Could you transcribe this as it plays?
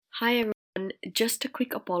Hi everyone, just a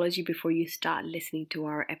quick apology before you start listening to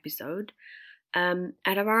our episode.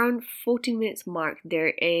 At around 14 minutes mark, there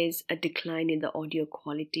is a decline in the audio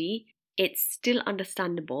quality. It's still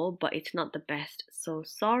understandable, but it's not the best, so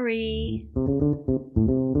sorry.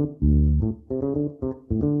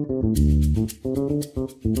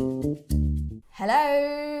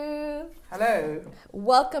 Hello! Hello,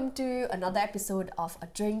 Welcome to another episode of A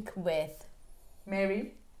Drink with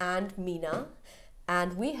Mary. and Meena.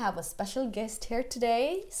 And we have a special guest here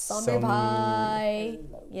today, Samir Samir. Bhai.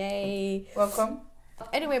 Yay! Welcome.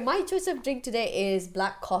 Anyway, my choice of drink today is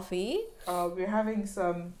black coffee. We're having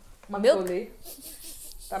some Milk. makgeolli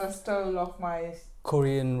that I stole off my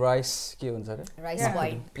Korean rice के हुन्छ अरे Rice Yeah.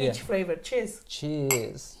 wine. peach flavored. Cheers.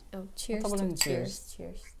 cheers Oh, cheers! What To, about cheers!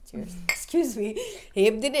 Cheers! Excuse me.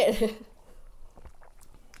 Hep did it.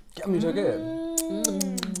 क्या मिठो के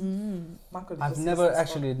Makgeolli I've just never tastes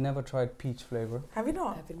actually never tried peach flavor fun. Have you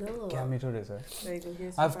not? क्या मिठो रहेछ There you go.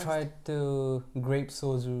 Here's I've the first. tried the grape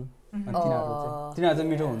soju Mhm. अनि तिनीहरु चाहिँ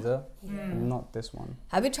मिठो हुन्छ Mm. not this one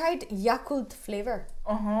Have you tried Yakult flavor?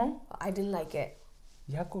 I didn't like it.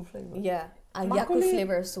 Yakult flavor Yeah, a Yakult Makgeolli-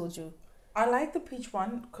 flavor soju. I like the peach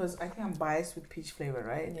one because I think I'm biased with peach flavor,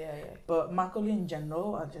 right? Yeah. But makgeolli in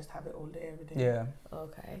general, I just have it all day, every day. yeah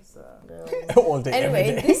Okay. So. No. all day Anyway,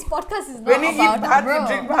 every day this podcast is not When you eat about bad, bro. you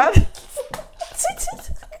drink bad.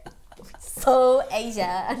 So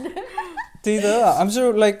Asian. त्यही त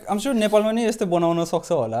I'm sure नेपालमा नि यस्तो बनाउन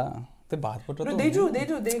सक्छ होला त्यो भातबाट No, त they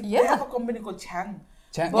do. They Yeah. have a company called Chang.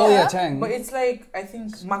 Chang But- oh yeah Chang But it's like, I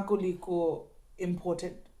think makgeolli ko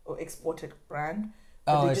imported or exported brand.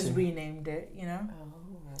 But Oh, they I just see. renamed it, you know?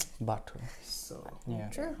 बाटो So. yeah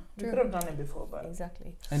True. We could have done it before, but.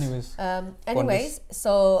 Exactly. anyways Anyways,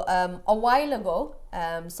 so a while ago,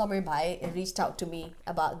 Samir Bhai reached out to me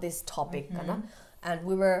about this topic, kana, and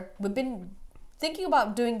we've been thinking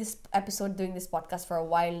about doing this podcast for a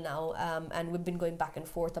while now, and we've been going back and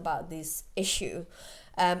forth about this issue.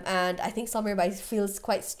 And I think Samir Bhai feels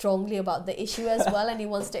quite strongly about the issue as well, and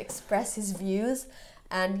he wants to express his views.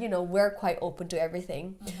 And we're quite open to everything.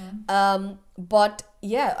 But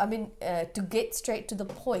yeah, I mean, to get straight to the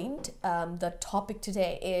point, the topic today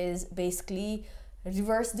is basically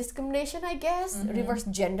reverse discrimination, I guess, reverse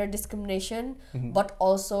gender discrimination. But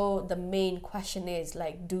also the main question is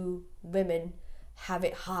like, do women have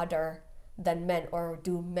it harder than men, or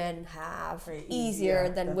do men have Very easier easier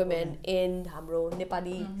than than women in hamro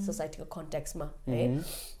Nepali society context ma,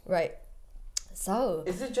 right? So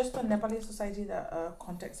Is it just the Nepali society that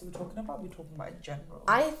context we're talking about? We're talking about in general.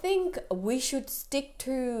 I think we should stick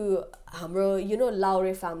to hamro,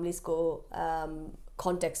 Laure families ko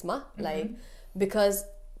context ma, like, because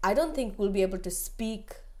I don't think we'll be able to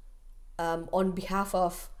speak on behalf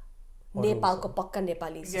of Nepal ko pakka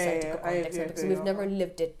Nepali society ko I context, agree, because agree. we've never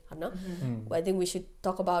lived it, no? I think we should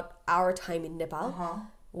talk about our time in Nepal,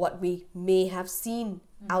 what we may have seen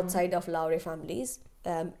outside of Laure families,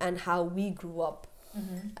 and how we grew up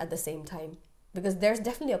at the same time, because there's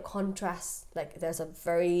definitely a contrast, like it's a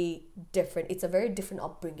very different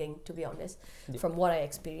upbringing, to be honest, from what I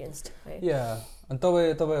experienced, right? yeah अनि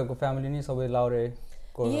तपाईहरुको family नि सबै Laure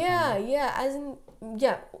As in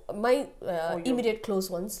my immediate close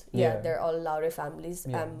ones, Yeah. they're all Laure families.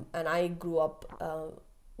 Yeah. And I grew up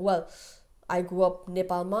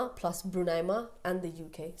Nepal ma plus Brunei ma and the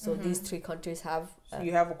UK, so these three countries have So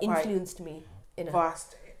you have a quite influenced me in a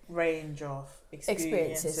vast range of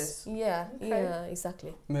experiences. Yeah, Okay.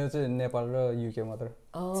 exactly. मेरो चाहिँ नेपाल र UK मात्र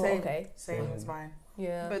Oh, Same, okay. same as mine.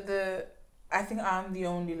 Yeah. But I think I'm the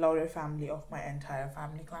only Laure family of my entire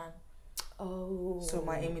family clan. Oh. So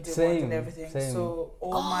my immediate ones Same, and everything. same. So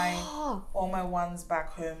all my ones back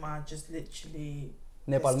home are just literally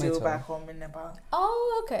नेपालमै still छ back home in Nepal.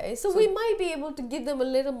 Oh, okay. So we might be able to give them a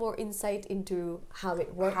little more insight into how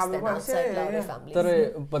it works How it then works, outside yeah, Laure yeah. families.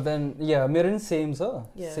 तर but then yeah मेरो नि same छ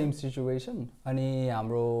Yeah. Same situation अनि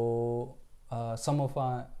हाम्रो some of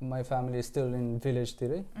my family is still in village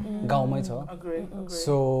तिरै गाउँमै छ Agree.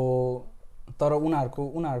 सो तर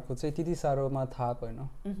उनीहरुको चाहिँ त्यति सारोमा थाहा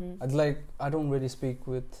छैन like I don't really speak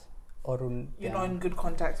with Arun You're not in good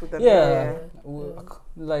contact with them.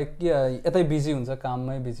 like यतै बिजी हुन्छ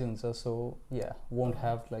काममै बिजी हुन्छ so won't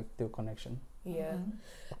have like त्यो connection Yeah.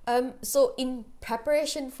 So in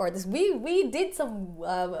preparation for this, we did some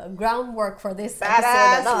groundwork for this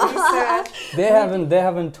Badass episode. research. they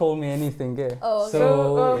haven't told me anything Oh, okay.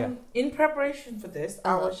 So yeah. in preparation for this,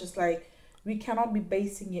 I was just like, we cannot be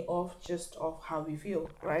basing it off just of how we feel,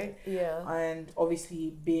 right? Yeah. And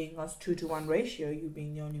obviously, being a 2-to-1 ratio, you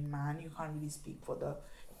being the only man, you can't really speak for the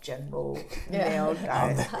general Yeah. male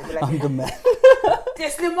guys. They'd be like, I'm the man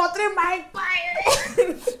Tesla matre mic.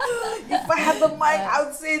 If I had the mic, I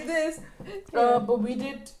would say this. But we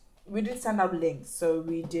did send out links. So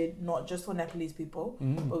we did not just for Nepalese people,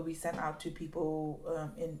 but we sent out to people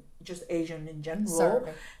in just Asian in general,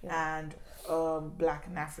 and Black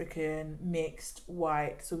and African, mixed,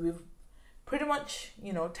 white. So we've pretty much,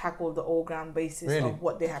 tackled the all-ground basis of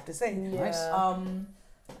what they have to say. Nice.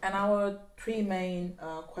 And our three main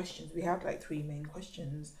questions, we have like three main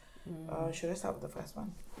questions. Should I start with the first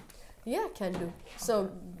one? Yeah, can do. So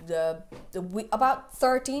about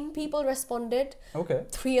 13 people responded. Okay.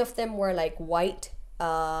 3 of them were like white,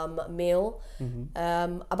 male.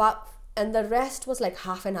 And the rest was like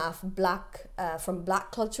half and half, black, from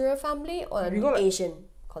black cultural family or Asian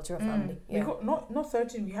cultural family. We got not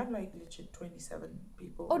 13. We have like literally 27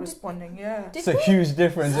 people responding. It's a huge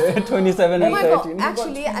difference. 27 and 13. God.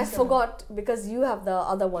 Actually, I forgot because you have the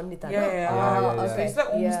other one, Nita. Yeah. Okay. It's like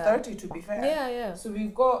almost 30 to be fair. Yeah. So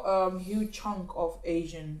we've got a huge chunk of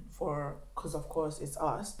Asian because of course it's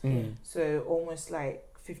us. So almost like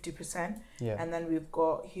 50%. Yeah. And then we've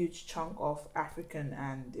got huge chunk of African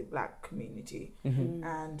and the Black community.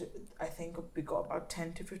 And I think we got about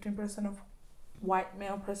 10 to 15% of white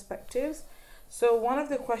male perspectives. So one of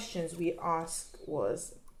the questions we asked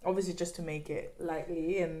was, obviously just to make it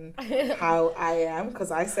lightly and how I am, because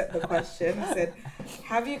I set the question. I said,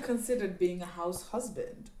 have you considered being a house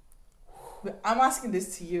husband? I'm asking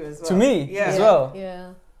this to you as well. To me as well?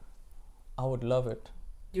 Yeah. I would love it.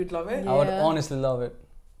 You'd love it? I would honestly love it.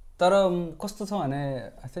 कस्तो छ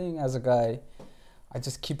भने, I think as a guy, I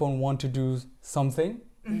just keep on want to do something.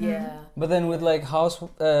 Yeah. But then with like house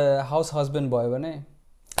husband boy,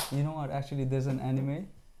 you know what? Actually, there's an anime.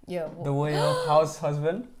 Yeah. The Way of House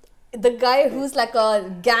Husband. The guy who's like a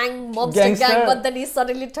mobster gang, but then he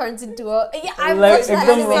suddenly turns into a I Like, watched that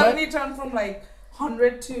एकदम anime. Suddenly turned from like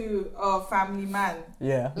 100 to a family man.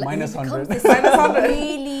 Yeah, Like, minus he becomes 100. this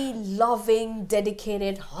really loving,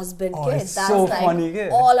 dedicated husband. Oh, Kid. it's That's so like funny,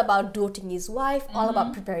 kid. all about doting his wife, all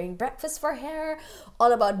about preparing breakfast for her,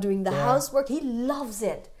 all about doing the housework. He loves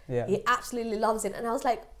it. Yeah. He absolutely loves it. And I was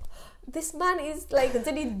like, this man is like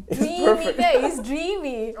dreamy. He's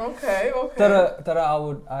dreamy. Okay.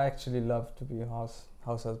 Tara, I actually love to be a house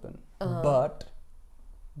husband.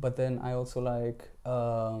 But then I also like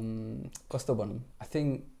कस्तो भनौं, I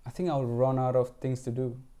think I would run out of things to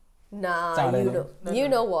do. Nah, you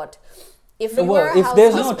know what? If Well, you were a if house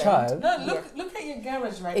there's no husband, child. No, look at your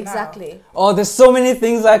garage right now. exactly. Oh, there's so many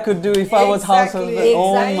things I could do if I was house Exactly. husband.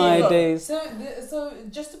 Oh Exactly. my days. So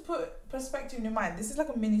just to put perspective in your mind, this is like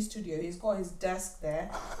a mini studio. He's got his desk there,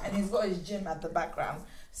 and he's got his gym at the background.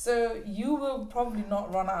 So you will probably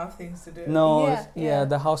not run out of things to do. No, Yeah.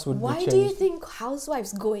 the house would Why be do you changed. think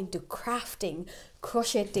housewives go into crafting,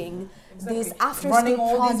 crocheting, Exactly. these after-school Running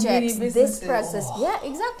all these mini projects, this businesses. process? Yeah,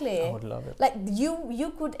 exactly. I would love it. Like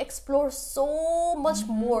you could explore so much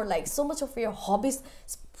more, like so much of your hobbies,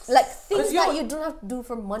 like things 'Cause that you don't have to do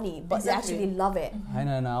for money, but you Exactly. actually love it. I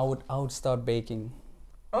know. I would start baking.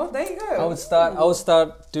 Oh, there you go. I would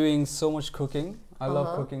start doing so much cooking. I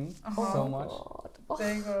love cooking so much. God.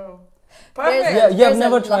 There you go. There's- Perfect. Yeah, you have There's a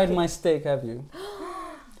never tried lucky- my steak, have you?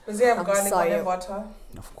 Does he have I'm garlic sorry. on it, butter?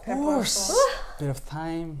 Of Pepper, course. salt? Bit of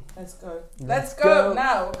thyme. Let's go. Let's Let's go. go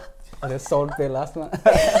now. Oh, there's salt there last one.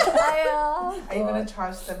 Are you gonna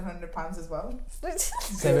charge £700 as well?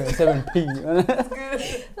 7p.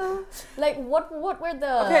 Like what were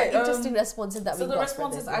the interesting responses that we So got? the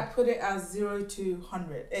responses, for I this? put it as 0 to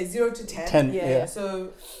 100, 0 to 10. 10. Yeah. Yeah. So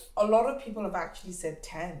a lot of people have actually said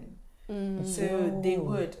 10. So they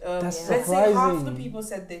would. That's let's say half the surprising. people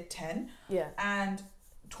said they're 10, Yeah. and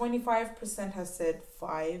 25% has said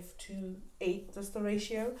 5 to 8. That's the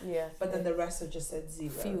ratio. Yeah. But then the rest have just said 0.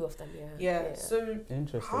 few of them, yeah. Yeah. So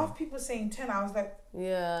Interesting. half people saying 10. I was like,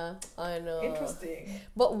 Yeah, I know. interesting.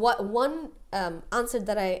 But what one answer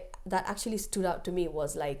that actually stood out to me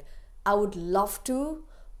was like, I would love to,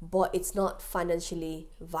 but it's not financially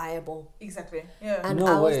viable. Exactly. Yeah. And No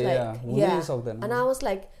I was way, like, yeah. yeah. Ways of them. And I was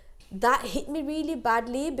like, that hit me really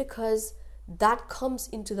badly because that comes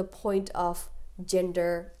into the point of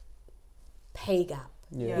gender pay gap.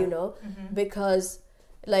 Yeah. You know, because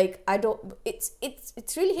like I don't it's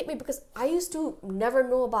really hit me because I used to never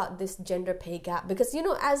know about this gender pay gap because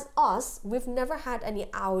as us we've never had any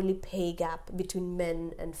hourly pay gap between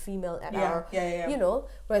men and female at our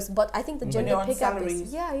whereas but I think the gender you're on pay gap salaries.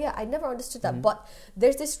 is I never understood that but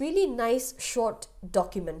there's this really nice short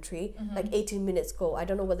documentary like 18 minutes ago. I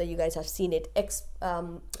don't know whether you guys have seen it.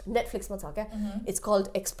 Netflix it's called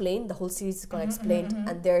Explained. The whole series is called Explained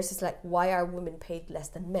and there's this like why are women paid less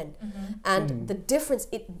than men and the difference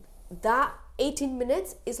that 18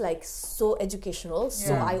 minutes is like so educational,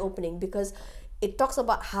 so eye-opening, because it talks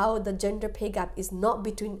about how the gender pay gap is not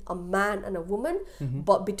between a man and a woman,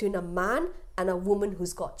 but between a man and a woman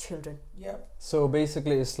who's got children. So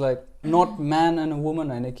basically it's like not man and a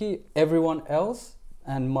woman and everyone else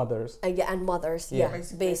and mothers. And mothers,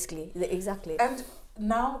 basically. Exactly. And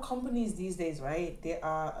now companies these days, right, they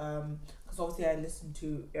are, because obviously I listened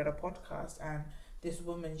to a podcast, and this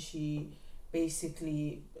woman, she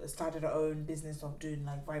basically started her own business of doing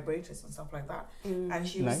like vibrators and stuff like that. And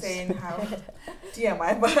she was saying how,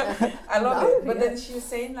 TMI, but I love it. But then she was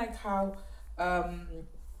saying like how,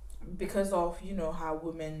 because of, you know, how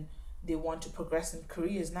women, they want to progress in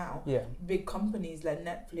careers now. Big companies like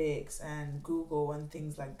Netflix and Google and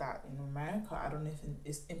things like that in America, I don't know if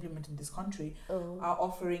it's implemented in this country, are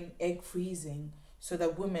offering egg freezing so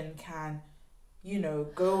that women can, you know,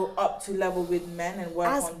 go up to level with men and work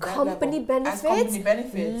as on company that level. benefits. As company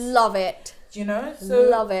benefits. Love it. You know? So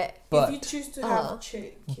love it. If you choose to have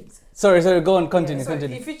kids. Sorry, go on, continue.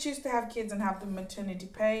 If you choose to have kids and have the maternity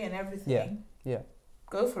pay and everything,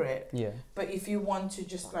 go for it. But if you want to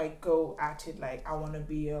just like go at it like, I want to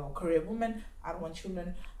be a career woman, I don't want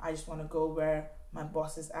children, I just want to go where my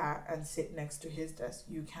boss is at and sit next to his desk,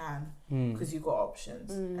 you can, because you got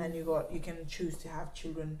options, and you can choose to have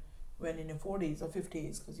children when in your 40s or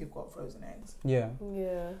 50s because you've got frozen eggs.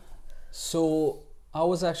 So I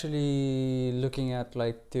was actually looking at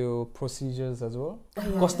like the procedures as well.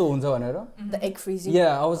 कस्तो हुन्छ भनेर. The egg freezing.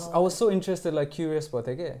 I was so interested, like curious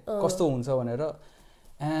भयो के कस्तो हुन्छ भनेर.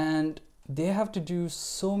 And they have to do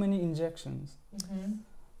so many injections.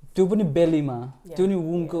 त्यो पनि बेलीमा, त्यो नि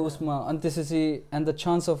वुमको उसमा, अनि त्यसपछि, and the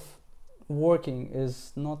chance of working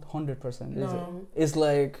is not 100%, is it? It's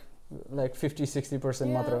like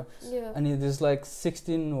 50-60% मात्र. अनि there's like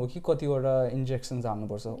 16 हो कि कतिवटा injections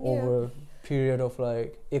हाल्नुपर्छ over a period of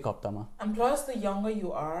like एक हप्तामा. And plus the younger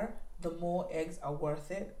you are, the more eggs are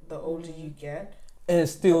worth it. The older you get,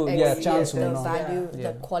 still chance the value,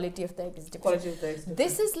 the quality of the egg is different.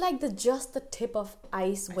 This is like just the tip of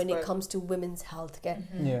ice when it comes to women's health care.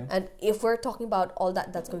 And if we're talking about all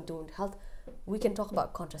that's going to health, we can talk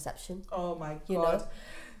about contraception. Oh my god. You know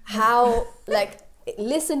how, like,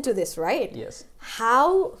 listen to this, right? Yes.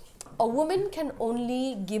 How a woman can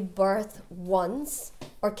only give birth once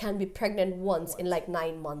or can be pregnant once in like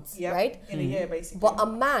 9 months, right? In a year, basically. But a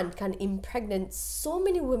man can impregnate so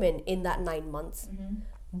many women in that 9 months.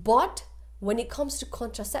 But when it comes to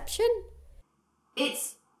contraception,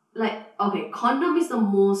 it's like, okay, condom is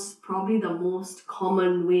probably the most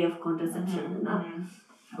common way of contraception.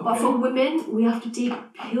 But for women, we have to take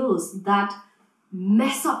pills that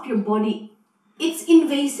mess up your body. It's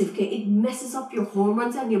invasive, okay? It messes up your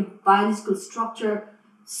hormones and your biological structure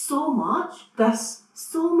so much.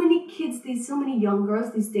 So many kids, so many young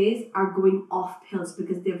girls these days are going off pills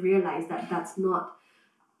because they realize that that's not...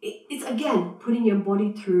 It's again, putting your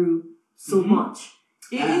body through so much.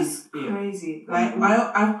 It is crazy. Like,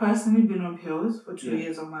 I've personally been on pills for 2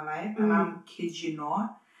 years of my life, and I'm kid you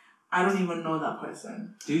not, I don't even know that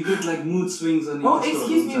person. Do you get like mood swings on Oh,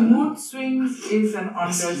 excuse me, mood swings is an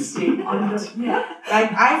understatement.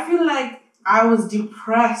 Like, I feel like I was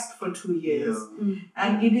depressed for 2 years.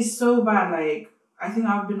 And it is so bad. Like, I think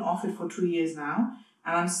I've been off it for 2 years now,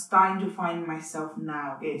 and I'm starting to find myself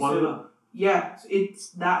now. Okay, so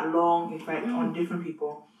it's that long effect on different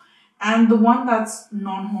people. And the one that's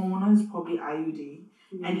non-hormonal is probably IUD.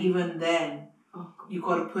 And even then, you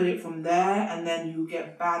got to put it from there, and then you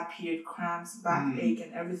get bad period cramps, backache,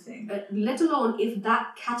 and everything. Let alone if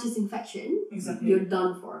that catches infection, you're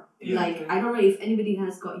done for. Like, I don't know if anybody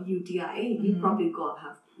has got UTI, you probably got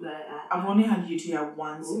have. I've only had UTI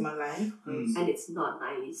once in my life. And it's not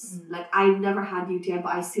nice. Like, I've never had UTI,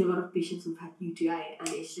 but I see a lot of patients who've had UTI, and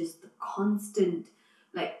it's just the constant,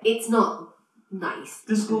 like, it's not nice.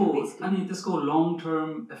 This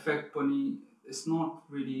long-term effect pani is not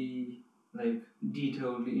really like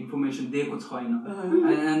detailed information दिएको छैन.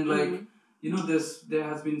 And like, you know, there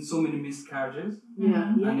has been so many miscarriages.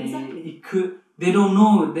 Exactly. They don't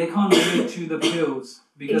know, they can't relate to the pills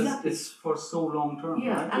because it's for so long term.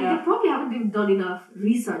 And they probably haven't done enough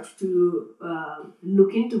research to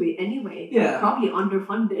look into it anyway. They're probably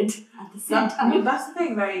underfunded at the same time. That's the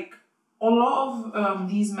thing, like, a lot of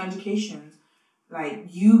these medications, like,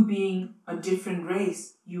 you being a different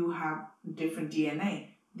race, you have different DNA.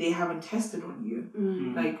 They haven't tested on you.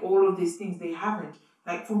 Like, all of these things, they haven't.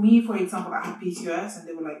 Like, for me, for example, I had PCOS, and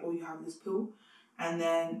they were like, oh, you have this pill, and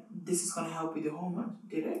then this is going to help with your hormones.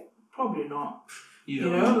 Did it? Probably not. You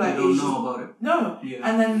don't know about it. No.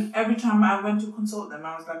 And then every time I went to consult them,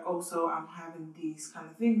 I was like, oh, so I'm having these kind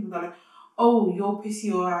of things. They're like, oh, your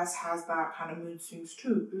PCOS has that kind of mood swings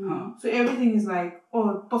too. Huh. So everything is like,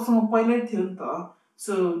 oh,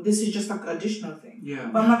 so this is just like an additional thing. Yeah.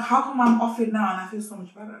 But I'm like, how come I'm off it now and I feel so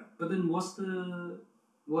much better? But then what's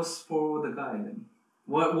for the guy then?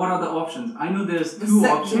 What are the options? I know there's two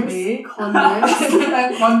options. There's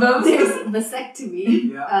condoms. Condoms. There's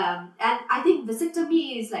vasectomy. Yeah. And I think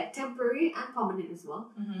vasectomy is like temporary and permanent as well.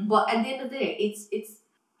 But at the end of the day, it's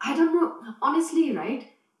I don't know, honestly, right?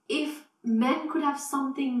 If men could have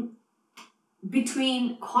something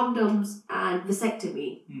between condoms and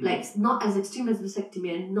vasectomy, like not as extreme as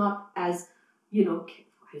vasectomy and not as,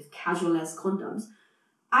 as casual as condoms,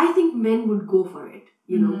 I think men would go for it.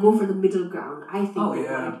 Go for the middle ground. I think. Oh they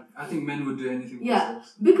yeah, would. I think men would do anything. Yeah,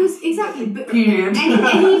 themselves. because exactly. Period.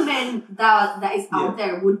 Any men that is out Yeah.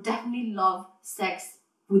 there would definitely love sex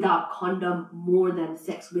without condom more than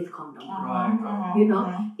sex with condom.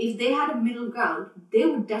 Right. If they had a middle ground, they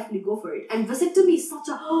would definitely go for it. And vasectomy is such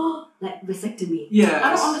a like vasectomy. Yeah.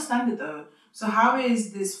 I don't understand it though. So how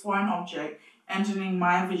is this foreign object entering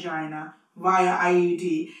my vagina via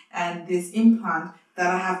IUD and this implant that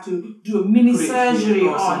I have to do a mini Put it surgery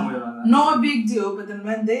here or on? somewhere like that. Not a big deal, but then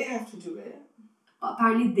when they have to do it. But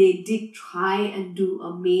apparently they did try and do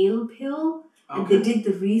a male pill, and Okay. they did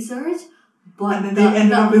the research, but And then they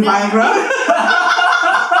ended up with Viagra.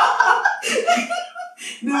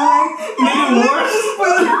 They were like, Even worse.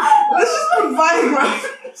 let's just put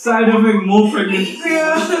Viagra. Side effect, more pregnancy.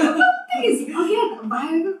 Yeah. thing is, again,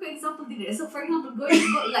 Viagra, for example, did it. So, for example, going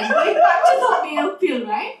back to the male pill,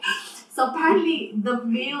 right? So apparently, the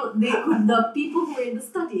people who were in the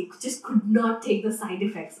study just could not take the side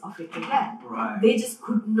effects of it again. Right. They just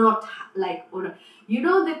could not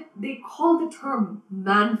that they call the term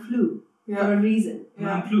man flu for a reason.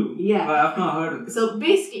 Man flu. Yeah. But I've not heard of this. So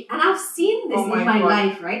basically, and I've seen this Oh my in my God.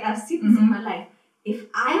 life, right? I've seen this in my life. If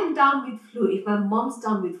I am down with flu, if my mom's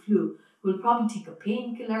down with flu, we'll probably take a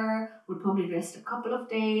painkiller, we'll probably rest a couple of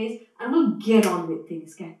days, and we'll get on with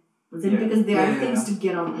things, okay? Because there are things to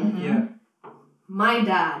get on with. Yeah. My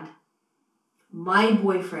dad, my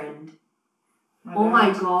boyfriend, oh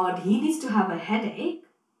my God, he needs to have a headache.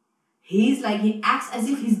 He acts as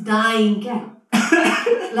if he's dying, Ken.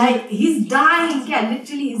 Like, he's dying, Ken.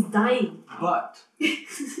 Literally, he's dying. But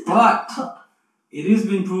it has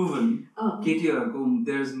been proven,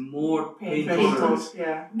 there's more painkillers.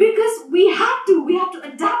 Yeah. Because we have to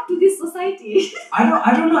adapt to this society.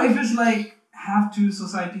 I don't know if it's like have to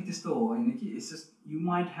society to store. It's just you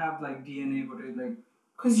might have like DNA, but it like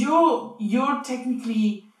Because you're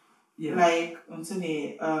technically yeah.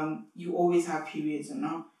 you always have periods,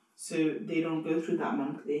 so they don't go through that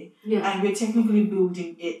monthly. Yeah. And we're technically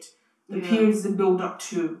building it. The periods that build up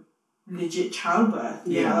to legit childbirth.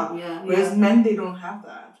 Yeah. Whereas men, they don't have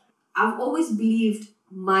that. I've always believed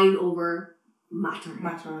mind over matter.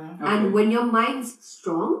 Okay. And when your mind's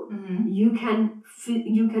strong, Mm-hmm.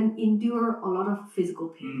 you can endure a lot of physical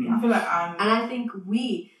pain. I feel like I'm... And I think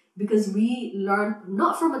because we learn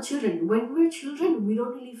not from our children. When we're children, we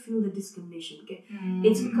don't really feel the discrimination. Okay,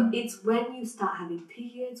 it's when you start having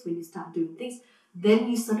periods, when you start doing things, then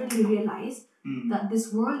you suddenly realize that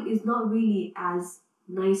this world is not really as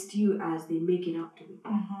nice to you as they make it out to be.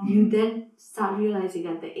 You then start realizing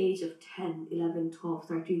at the age of 10, 11, 12,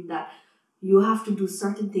 13 that you have to do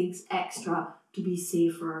certain things extra to be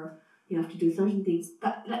safer. You have to do certain things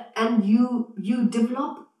and you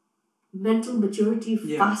develop mental maturity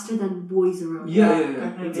faster than boys around. Yeah,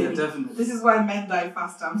 Definitely. definitely. This is why men die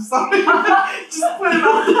faster. I'm sorry. Just put it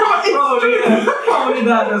on the Probably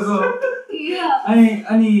that as well. Yeah.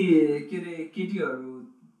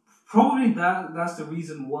 Probably that's the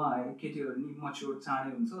reason why Katie need mature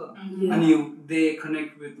time so Yeah. and they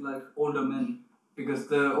connect with like older men because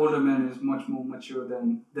the older man is much more mature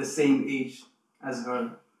than the same age as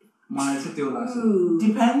her. Ooh.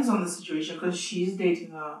 Depends on the situation because she's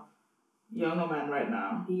dating a younger man right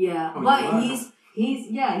now. Yeah, Oh, but wow. he's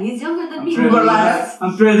younger than me.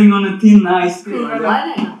 I'm treading on a thin ice.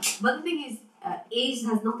 But the thing is, age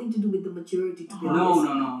has nothing to do with the maturity. To be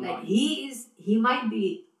honest, No. Like he might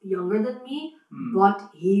be younger than me, but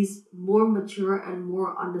he's more mature and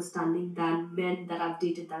more understanding than men that I've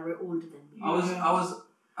dated that were older than me.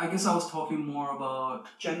 I guess I was talking more about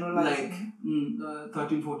Generalizing. like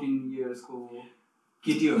 13, 14 years ago.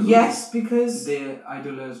 Kitty. Yes, because their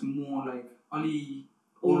idol is more like only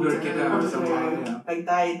older kid or something. Yeah. like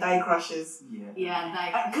die crushes.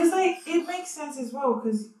 Yeah, Because it makes sense as well.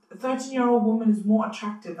 Because a 13-year-old woman is more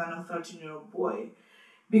attractive than a 13-year-old boy,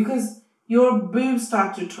 because your boobs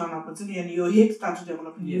start to turn up and your hips start to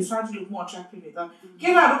develop and you start to look more attractive.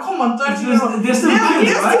 Get out! Come on, 13-year-old. They're still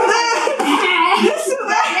kids, right?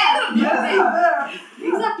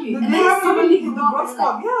 Exactly. They And then haven't suddenly even grow up grown and it's like,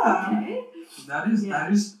 up, yeah. okay.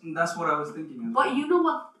 That's what I was thinking as well. But you know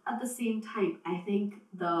what? At the same time, I think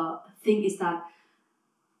the thing is that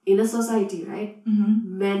in a society, right,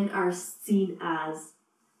 men are seen as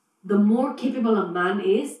the more capable a man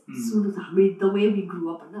is. The way we grew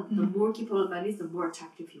up, the more capable a man is, the more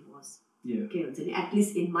attractive he was. Yeah. Okay, at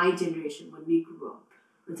least in my generation when we grew up.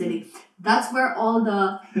 That's where all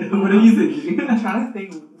the What are you thinking? I'm trying to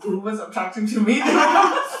think who was attractive to me.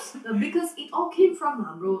 because it all came from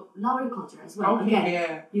Hamro Lauri culture as well. Okay, Again,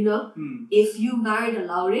 yeah. you know, if you married a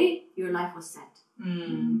Lauri, your life was set.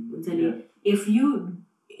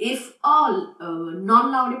 If a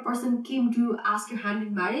non-Lauri person came to ask your hand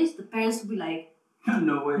in marriage, the parents would be like,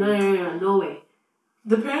 No way. no way.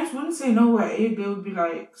 The parents wouldn't say no way. They would be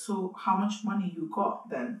like, so how much money you got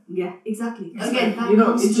then? Yeah, exactly. It's Again, like, that you know,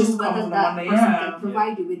 comes it just to comes whether from that money, person yeah. can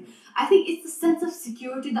provide you with. I think it's the sense of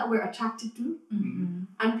security that we're attracted to.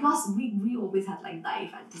 And plus, we always had like naive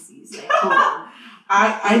fantasies. Like, hold on.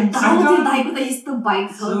 I don't.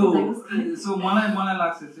 So मलाई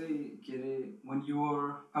लाग्छ चाहिँ के अरे when you were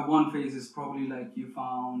at one phase is probably like you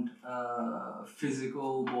found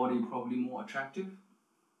physical body probably more attractive,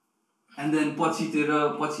 and then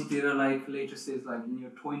पछितिर like later stage like in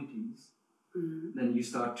your 20s, then you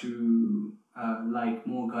start to like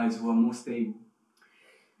more guys who are more stable.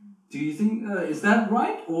 Do you think is that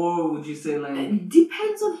right, or would you say like it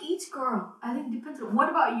depends on each girl? I think it depends on. What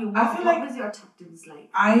about you? I feel like was your attractiveness like?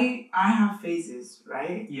 I have phases,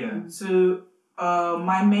 right? yeah. So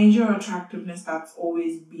my major attractiveness that's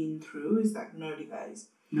always been through is like nerdy guys.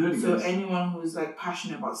 So anyone who's like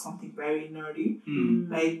passionate about something very nerdy,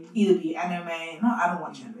 like either be anime, no, I don't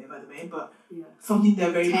watch anime by the way, but something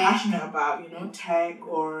they're very passionate about, you know, tech,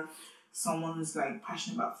 or someone who's like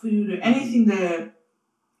passionate about food, or anything they're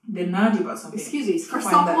nerdy about something. Excuse me, for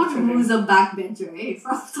someone who's a backbencher, eh?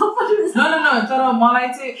 For someone who's I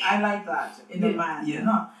like that in a man. Yeah.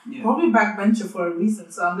 No, Yeah. probably backbencher for a reason,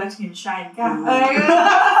 so I'm letting him shine.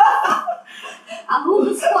 I'll hold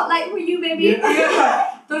the spotlight for you, baby.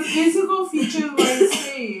 Yeah. The physical features, what I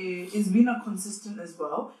say, is been a consistent as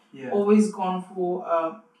well. Yeah. Always gone for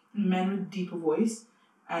men with deeper voice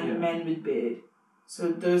and men with beard.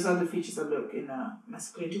 So those are the features I look in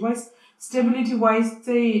masculinity wise. Stability wise,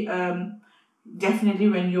 say definitely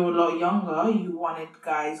when you're a lot younger, you wanted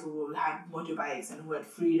guys who had motorbikes and who had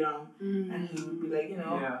freedom, and he would be like, you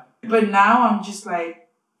know. Yeah. But now I'm just like,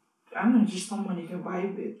 I don't know, just someone you can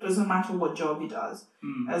vibe with. Doesn't matter what job he does,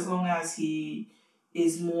 as long as he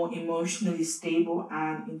is more emotionally stable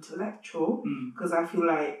and intellectual. Because I feel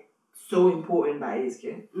like so important that is,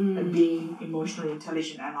 and being emotionally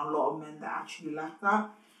intelligent, and a lot of men that actually lack that.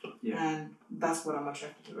 Yeah. And that's what I'm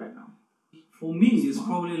attracted to right now. For me, it's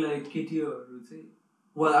probably like KTR.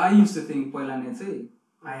 Well, I used to think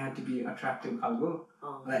I had to be attractive खालको.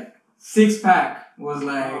 Like 6-pack was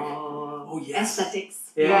like, oh yes,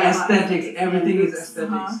 aesthetics. Yeah, aesthetics. Everything is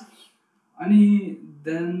aesthetics. And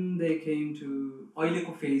then they came to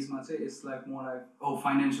अहिलेको phase-मा चाहिँ it's like more like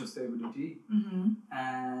financial stability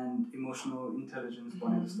and emotional intelligence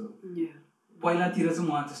भने जस्तो. पहिलातिर चाहिँ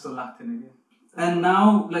मलाई त्यस्तो लाग्थेन के. And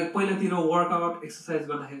now, like, पहिलातिर workout, exercise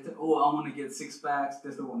गर्दाखेरि चाहिँ I want to get 6-packs,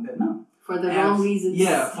 त्यस्तो भन्दैन. For the wrong reasons.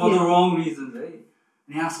 Yeah, for the wrong reasons, right?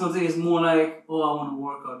 And आजकल चाहिँ it's more like, I want to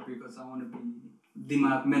work out because I want to be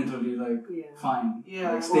mentally like fine,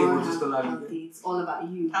 like stable, जस्तो लाग्यो. It's all about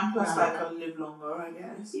you. And plus, like, I'll live longer, I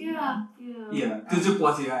guess. Yeah. Yeah, त्यो चाहिँ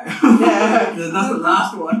पछि आयो. Yeah. That's the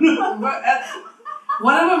last one. But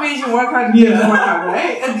whatever made you work hard, you work hard,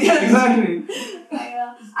 right? At the end, exactly.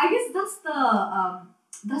 I guess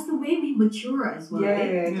that's the way we mature as well.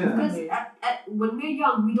 Yeah, Because when we're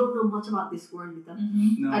young, we don't know much about this world.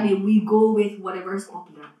 No. I mean, we go with whatever is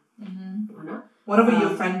popular. Whatever your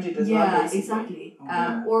friend did as well. Yeah, basically. exactly.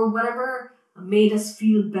 Okay. Or whatever made us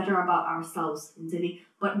feel better about ourselves.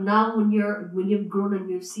 But now, when you've grown and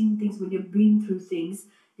you've seen things, when you've been through things,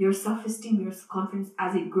 your self-esteem, your confidence,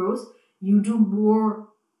 as it grows, you do more.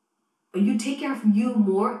 You take care of you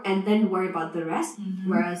more, and then worry about the rest.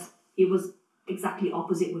 Whereas it was exactly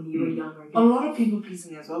opposite when you were younger. A lot of people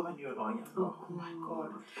pleasing as well when you're a lot younger. Oh my god!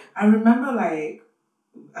 I remember like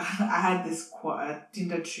I had this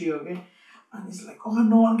Tinder trio, okay, and it's like, oh,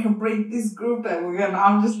 no one can break this group that we're gonna.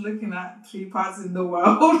 I'm just looking at 3 parts in the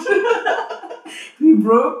world. We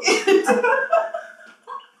broke it.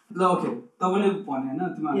 Okay, तपाईँले भने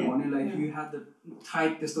होइन तिमीहरूले भने like you had the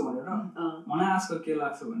type त्यस्तो भनेर मलाई आजकल के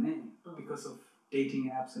लाग्छ भने because of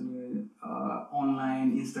dating apps and online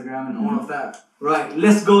Instagram and all of that, right?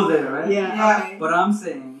 Let's go there, right? Yeah. But I'm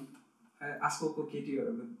saying आजकलको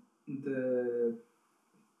केटीहरूको the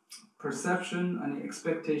perception and the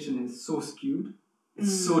expectation is so skewed.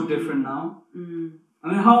 It's so different now. I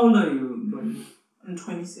mean, how old are you, buddy? I'm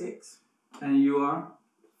 26. And you are?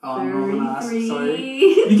 Oh, I'm not gonna ask. 33. Sorry.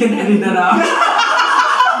 We can edit that out.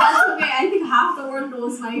 That's okay. I think half the world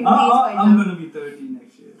knows my age by I'm now. gonna be 30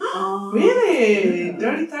 next year. Really? Yeah.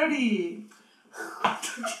 Dirty 30.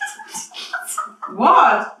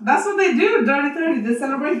 What? That's what they do, Dirty 30. They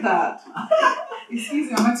celebrate that. Excuse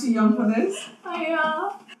me, I'm actually young for this. Yeah.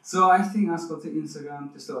 So I think I got the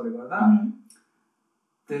Instagram just thought about that.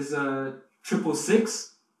 There's a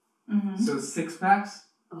 666. So 6 packs,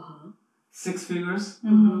 6 figures,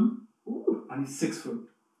 and he's 6 foot.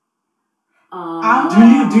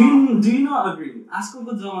 Do you not agree? Ask ko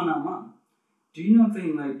jamana ma. Do you not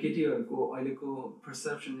think like केटीहरुको अहिलेको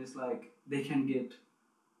perception is like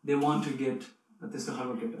they want to get त्यस्तो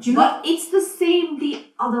खालको केटा? Do you know, it's the same the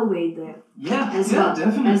other way there. Yeah, As yeah, well.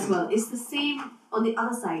 definitely. As well. It's the same on the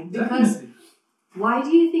other side. Because Definitely. why do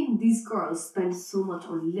you think these girls spend so much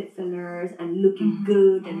on lip fillers and looking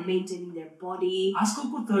good and maintaining their body? Ask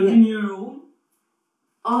ko 13-year-old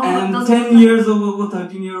and doesn't 10 years of a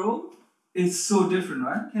 13-year-old. It's so different,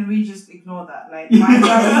 right? Can we just ignore that? Like, my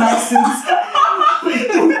driving license.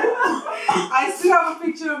 I still have a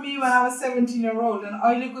picture of me when I was 17-year-old, and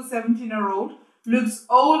I look a 17-year-old looks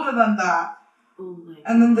older than that. Oh my God.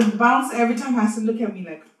 And then the bouncer every time has to look at me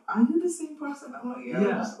like, are you the same person? I'm like, yeah, I'm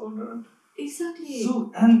just older. Exactly.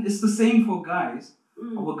 So, and it's the same for guys.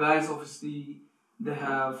 Our guys, obviously, they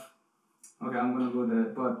have. Okay, I'm gonna go there,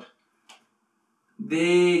 but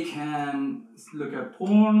they can look at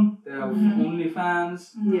porn. They have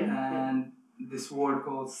OnlyFans and this word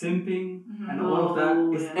called simping, and all of that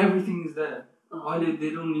is everything is there.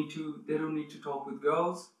 They don't need to talk with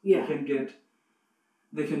girls. Yeah.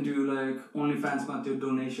 They can do like OnlyFans मात्र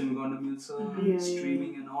donation गर्न मिल्छ,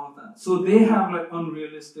 streaming and all of that. So they have like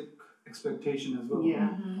unrealistic expectation as well. Yeah.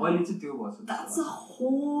 अहिले चाहिँ त्यो भन्छ. That's a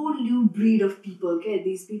whole new breed of people, okay?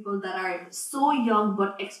 These people that are so young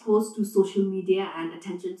but exposed to social media and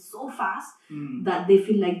attention so fast that they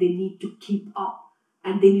feel like they need to keep up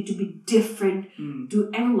and they need to be different to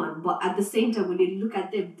everyone. But at the same time, when you look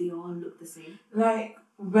at them, they all look the same. Like,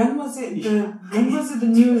 when was it the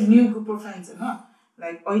new group of friends?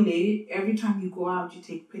 Like, every time you go out, you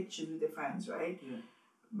take pictures with your friends, right? Yeah.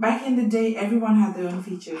 Back in the day, everyone had their own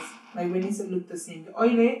features. Like, when you said look the same.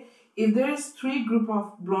 If there's 3 group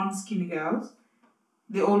of blonde skinny girls,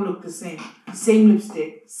 they all look the same. Same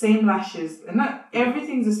lipstick, same lashes. And not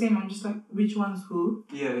everything's the same. I'm just like, which one's who?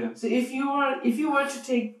 Yeah, yeah. So if you were to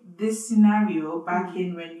take this scenario back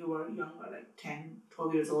in when you were younger, like 10,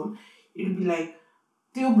 12 years old, it would be like,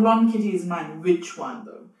 the blonde kitty is mine. Which one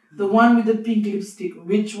though? The one with the pink lipstick.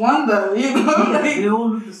 Which one though? You know? Yeah, like, they all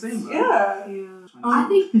look the same, right? Yeah. I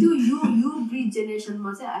think to you breed generation,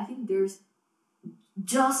 I think there's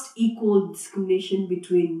just equal discrimination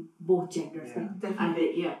between both genders. Yeah.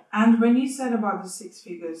 Definitely. Yeah. And when you said about the 6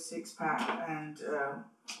 figures, 6 pack, and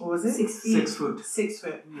what was it? 6 feet. 6 foot. 6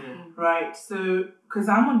 foot. Yeah. Right. So, because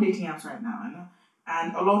I'm on dating apps right now,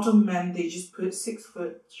 and a lot of men, they just put 6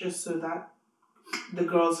 foot just so that the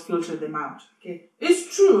girls filter them out. Okay,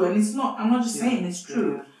 it's true, and it's not. I'm not just saying it's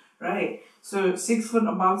true, right? So 6 foot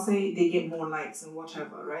above, say they get more likes and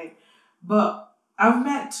whatever, right? But I've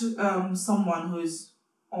met someone who's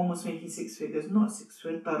almost making 6 figures, not 6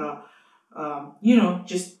 foot, but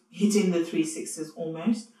just hitting the 3 6s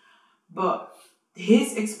almost. But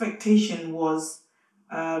his expectation was,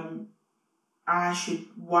 why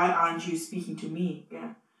aren't you speaking to me?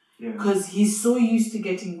 Yeah, because he's so used to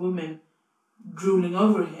getting women drooling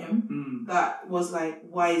over him that was like,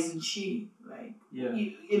 why isn't she? Like,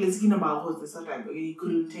 he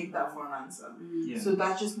couldn't take that for an answer. So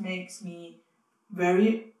that just makes me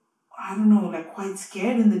very, I don't know, like quite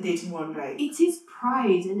scared in the dating world, right? It's his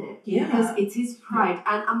pride, isn't it? Yeah. Because it's his pride.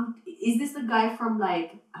 And is this the guy from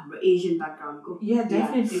like Asian background? Yeah,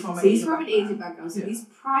 definitely from So he's from an Asian background. So his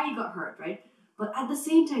pride got hurt, right? But at the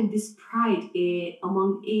same time, this pride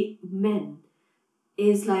among men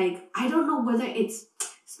is like, I don't know whether it's,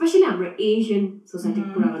 especially in Asian society,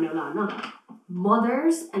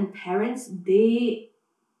 mothers and parents, they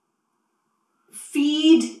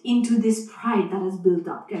feed into this pride that has built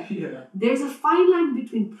up. Okay? Yeah. There's a fine line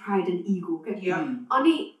between pride and ego. Okay? Yeah.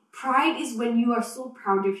 Pride is when you are so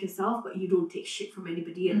proud of yourself, but you don't take shit from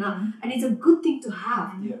anybody. And it's a good thing to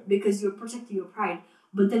have because you're protecting your pride.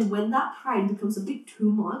 But then when that pride becomes a bit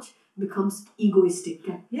too much, becomes egoistic.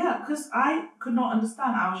 Yeah, because I could not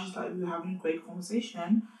understand. I was just like, we were having a great conversation.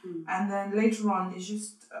 And then later on, I was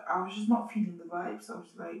just not feeling the vibes. I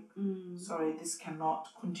was like, sorry, this cannot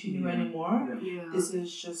continue anymore. Yeah. This is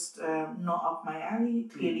just not up my alley.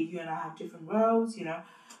 Clearly, you and I have different roles, you know.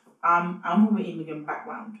 I'm from an immigrant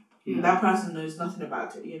background. Yeah. That person knows nothing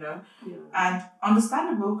about it, you know. Yeah. And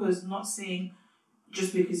understandable, because not saying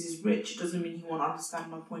just because he's rich doesn't mean he won't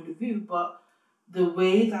understand my point of view, but the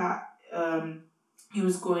way that he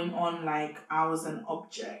was going on, like I was an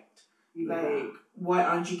object, like why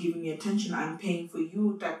aren't you giving me attention? I'm paying for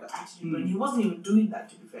you type of attitude. But he wasn't even doing that,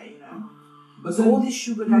 to be fair, you know. But so all this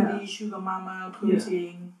sugar daddy, sugar mama,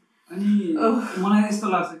 coaching. And when I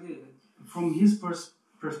start from his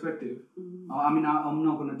perspective, I mean, I'm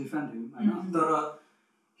not gonna defend him. But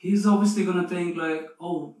he's obviously gonna think like,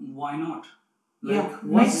 oh, why not? Like,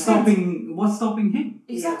 what's stopping him?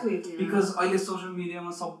 Exactly. Yeah. Because all the social media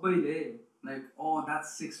like, oh, that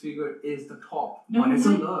 6 figure is the top. But it's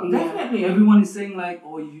not. Definitely. Everyone is saying like,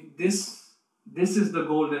 oh, this is the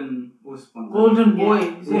golden boy. Golden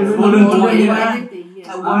boy. Yeah.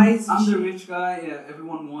 I'm the rich guy. Yeah,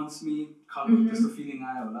 everyone wants me. Just the feeling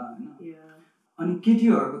I have. Yeah. And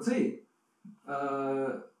केटीहरुको चाहिँ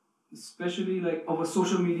especially like our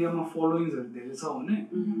social media followings are there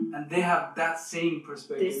and they have that same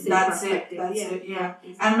perspective. That's it. Yeah.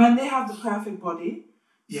 And when they have the perfect body,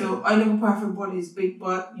 so I think a perfect body is big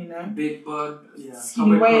butt, you know. Big butt,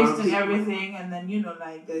 skinny waist and everything, and then you know,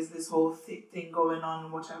 like there's this whole thing going on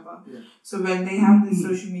and whatever. Yeah. So when they have this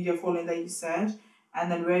social media following that you said, and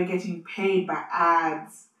then we're getting paid by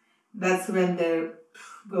ads, that's when the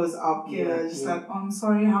goes up. Like, oh, I'm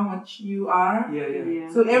sorry, how much you are. Yeah.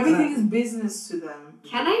 So everything is business to them.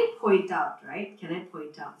 Can I point out?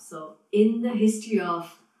 So in the history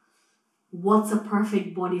of what's a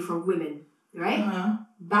perfect body for women, right?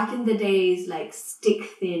 Back in the days, like stick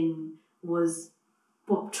thin was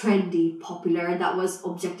trendy, popular, that was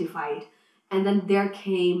objectified. And then there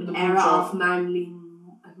came the era of Marilyn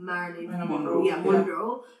Monroe.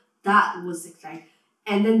 Monroe. That was exciting.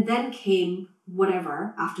 And then came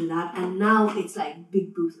whatever after that, and now it's like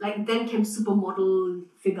big boobs. Like then came supermodel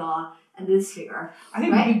figure and this figure. I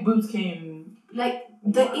think big boobs came. Like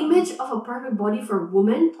the image of a perfect body for a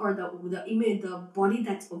woman, or the body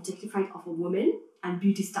that's objectified of a woman and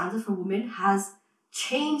beauty standards for women has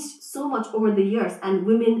changed so much over the years, and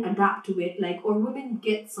women adapt to it, like, or women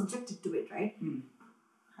get subjected to it, right?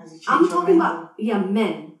 Has it changed? I'm talking about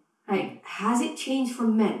men. Like, has it changed for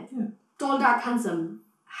men? Yeah. Tall, dark, handsome.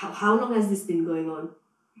 How long has this been going on?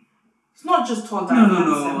 It's not just tall, dark,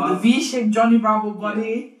 handsome. The V-shaped Johnny Bravo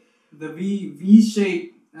body. The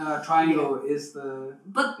V-shaped triangle is the.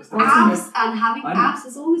 But is the abs and having abs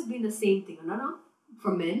has always been the same thing, no?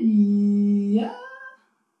 For men. Yeah.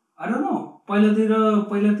 I don't know. पहिलातिर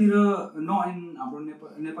in हाम्रो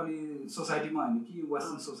नेपाली सोसाइटीमा हैन कि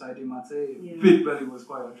western सोसाइटीमा चाहिँ big belly was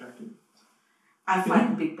quite attractive. I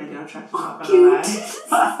find big belly attractive.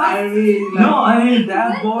 I really like. No, I mean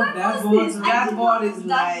that board is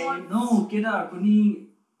like. No, केटाहरुको नि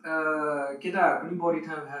body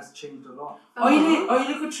type has changed a lot.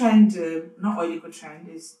 Oily trend, not oily trend,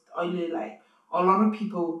 is oily, like a lot of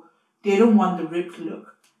people, they don't want the ripped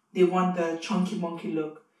look. They want the chunky monkey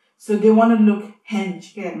look. So they want to look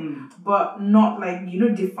henge, but not like,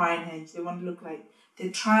 define henge. They want to look like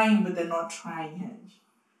they're trying, but they're not trying henge.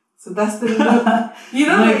 So that's the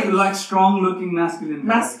look. like strong looking masculine.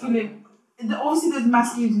 Masculine. Obviously, there's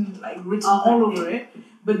masculine like written all over it,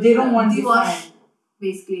 but they don't want define.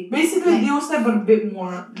 Basically, they also but a bit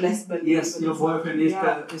more less belly. Yes, your boyfriend is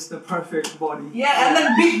the perfect body. Yeah, and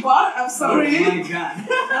then big butt. I'm sorry. Oh my god.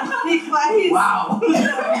 Big butt. Wow.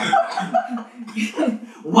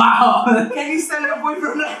 Wow. Can you sell your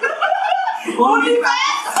boyfriend? Only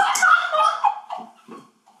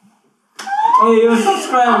Hey, you're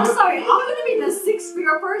subscribed. I'm sorry. I'm gonna be the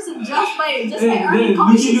 6-figure person just by earning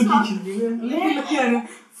commission.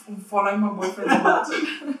 Following my boyfriend's butt.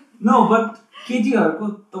 No, but केटीहरुको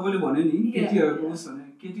तपाईले भने नि केटीहरुको उस भने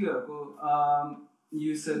केटीहरुको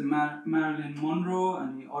you said Marilyn Monroe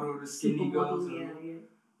and other skinny girls.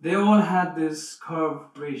 They all had this curve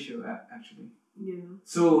ratio actually. Yeah.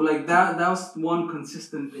 So like that was one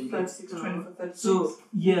consistent thing. 36, 24, 36. So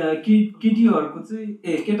yeah, केटीहरुको चाहिँ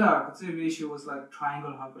केटाहरुको चाहिँ ratio was like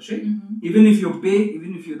triangle half shape. Even if you're big,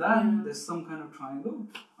 even if you're that, there's some kind of triangle.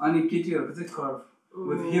 And केटीहरुको चाहिँ curve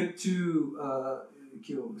with hip to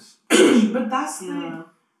kills. But that's the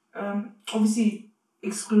obviously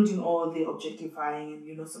excluding all the objectifying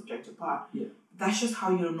and subjective part. Yeah. That's just how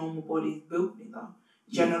your normal body is built,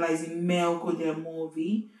 Generalizing male could they're more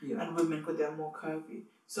V and women could they're more curvy.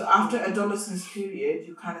 So after adolescence period,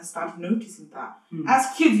 you kind of start noticing that. As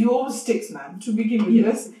kids, you always sticks, man, to begin with.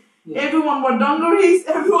 Yes. Everyone wore dungarees,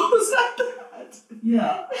 everyone was like that.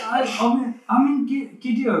 Yeah, I mean,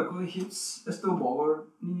 केटीहरूको hips यस्तो भगर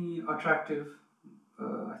नि attractive.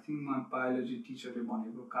 I think my biology teacher ले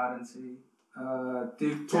भनेको कारण चाहिँ they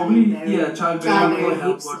probably childbearing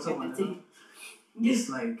help गर्छ भनेर. It's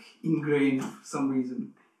like ingrained for some reason.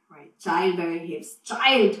 Right, childbearing hips,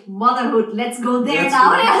 motherhood. Let's go there now.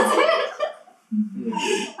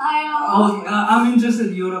 I'm interested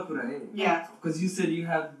in your कुरा है. Yeah. Because you said you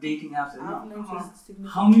have dating apps.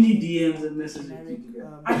 How many DMs and messages did you get?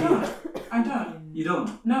 I don't. You don't?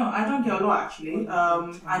 No, I don't get a lot actually.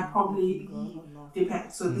 I probably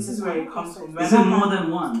depend. So this is where it comes from. Is it more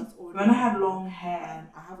than one? When I had long hair,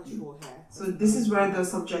 I have a short hair. So this is where the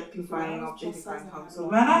objectifying comes. So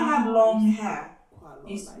when I had long hair,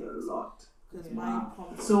 it used to be a lot.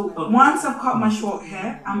 So once I've cut my short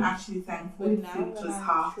hair, I'm actually thankful it filters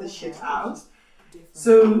half the shit out.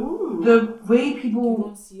 So the way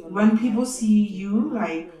when people see you,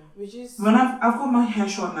 like when I've got my hair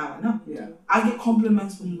short now, I get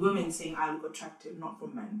compliments from women saying I look attractive, not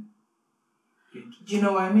from men. Do you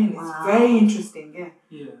know what I mean? It's very interesting,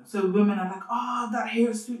 yeah. So women are like, oh, that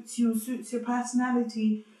hair suits you, suits your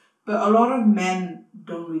personality. But a lot of men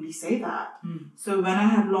don't really say that. So when I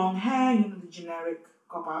had long hair, the generic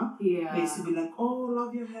copper, they used to be like, oh,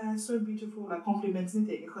 love your hair, so beautiful, like compliments and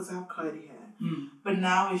things, because I have curly hair. But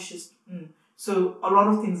now it's just, so a lot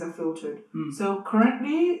of things are filtered. So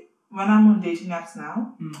currently, when I'm on dating apps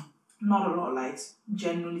now, not a lot of likes,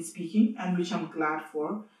 generally speaking, and which I'm glad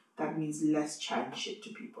for. That means less chatting shit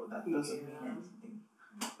to people. That doesn't mean anything.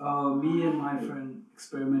 Me and my friend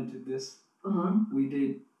experimented this.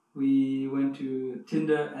 We went to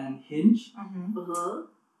Tinder and Hinge.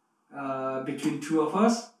 Between two of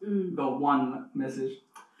us, got one message.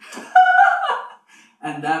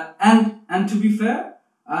 and to be fair,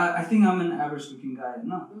 I think I'm an average looking guy.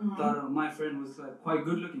 No, my friend was like quite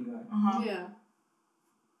good looking guy. Yeah.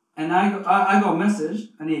 And I got a message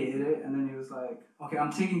and he hit it and then he was like, okay,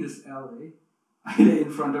 I'm taking this L. I hit it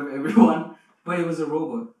in front of everyone, but it was a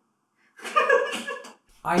robot.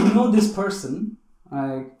 I know this person,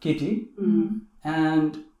 Kitty,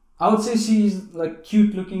 and I would say she's like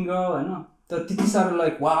cute looking girl, I know. Titi sara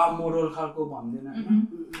like wow moral khalko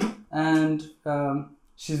bhanदैन. And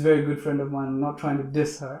she's a very good friend of mine. I'm not trying to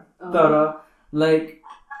diss her. But like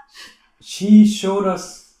she showed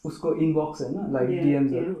us usko inbox like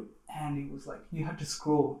DMs and it was like you had to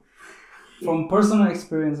scroll. From personal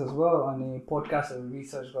experience as well, on a podcast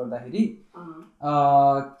research गर्दाखेरि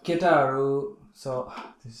केटाहरू, so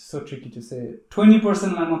this is so tricky to say,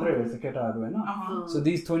 20% लाई मात्रै हेर्छ केटाहरू हैन. So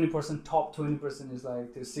these 20%, top 20% is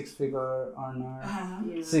like the 6-figure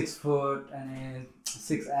earner, 6 foot and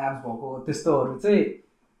 6 abs भएको त्यस्तोहरू चाहिँ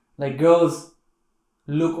like girls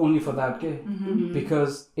look only for that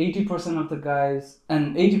because 80% of the guys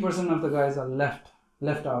are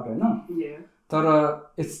left out हैन. तर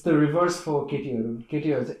it's the reverse for केटीहरू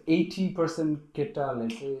चाहिँ 80% केटाले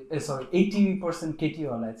चाहिँ 80%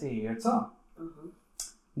 केटीहरूलाई चाहिँ हेर्छ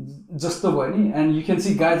जस्तो भयो नि. And you can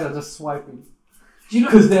see guys are just swiping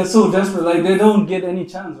because they're so desperate, like they don't get any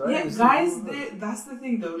chance, right? Yeah, guys, that's the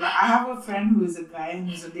thing though. Like I have a friend who is a guy and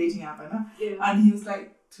he's a dating app, and he was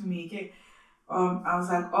like to me, I was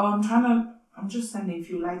like, I'm just sending a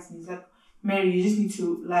few likes, and he's like, Mary, you just need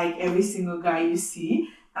to like every single guy you see.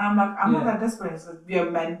 And I'm like, I'm not that desperate. It's like, we are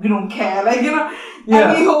men, we don't care. Like,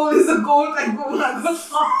 any hole is a gold, like, go. And I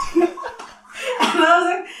was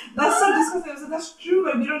like, that's so disgusting. I was like, that's true,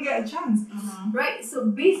 like, we don't get a chance. Right, so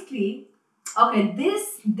basically, okay,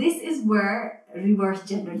 this is where reverse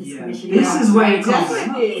gender discrimination This is where it comes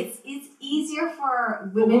from. It's easier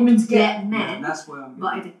for women to get men. That's where I'm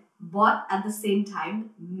but at the same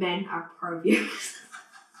time, men are pervious.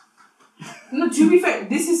 No, to be fair,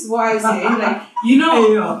 this is why I say, like,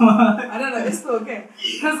 I don't know, it's still okay.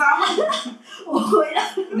 Because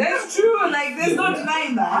that's true, like, there's no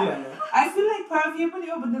denying that. I feel like pervy, but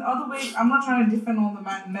then other ways, I'm not trying to defend all the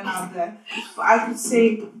men out there, but I could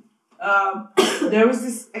say there was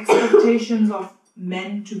this expectations of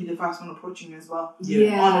men to be the first one approaching as well on a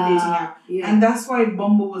dating app. And that's why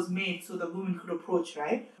Bumble was made, so that women could approach,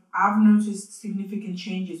 right? I've noticed significant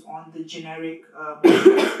changes on the generic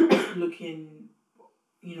looking,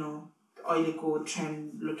 oily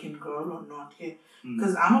trend looking girl or not.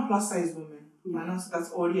 Because I'm a plus size woman. I know, so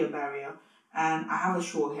that's already a barrier. And I have a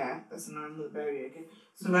short hair. That's another barrier.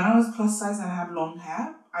 So when I was plus size and I had long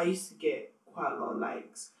hair, I used to get quite a lot of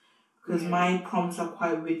likes. Because my prompts are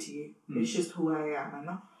quite witty. It's just who I am, I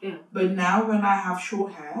know. But now when I have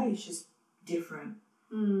short hair, it's just different.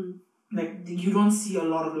 Like you don't see a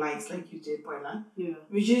lot of likes like you did, Paila. Yeah.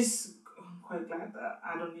 Which is, I'm quite glad that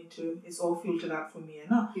I don't need to. It's all filtered out for me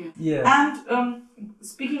enough. Yeah. And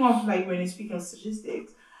speaking of like when you're speaking of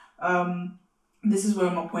statistics, this is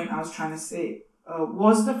where my point I was trying to say.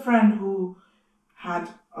 Was the friend who had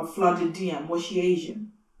a flooded DM, was she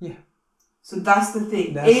Asian? Yeah. So that's the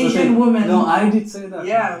thing. That's the Asian thing. women. No, I did say that.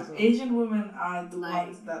 Yeah, So. Asian women are the Like,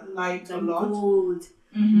 ones that like The a lot. gold.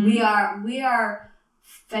 Mhm. We are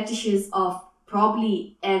fetishes of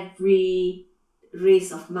probably every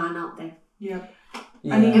race of man out there. Yeah.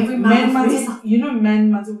 Yeah. I mean, Every man men of matter, race. you know,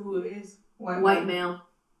 men matter who it is. White male.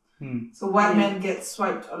 So white Yeah. men get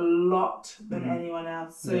swiped a lot than Mhm. anyone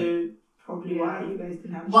else. So Yeah. probably why you guys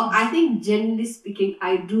didn't have a But I chance. think generally speaking,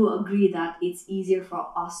 I do agree that it's easier for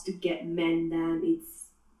us to get men than it's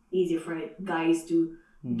easier for guys to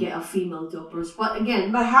get a female to approach. But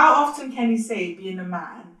again, But how often can you say, being a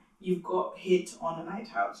man, you've got hit on a night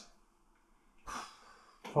out?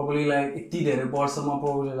 Probably like यति धेरै वर्षमा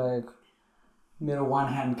probably like मेरो one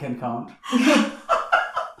hand can count.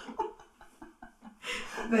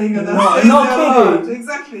 There you go. That No, says no a lot. kidding.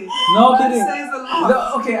 Exactly. No That kidding. says a lot. No,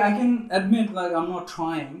 okay, I can admit like I'm not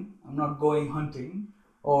trying. I'm not going hunting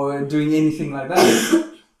or doing anything like that.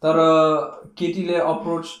 तर केटीले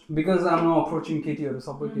approach because I'm not approaching केटीहरू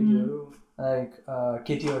सबै केटीहरू like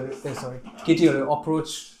केटीहरू approach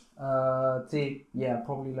चाहिँ yeah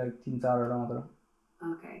probably like 3-4 वटा मात्र.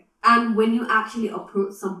 okay. And when you actually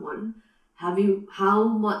approach someone, how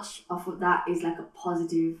much of that is like a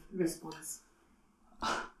positive response?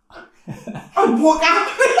 Oh, walk out.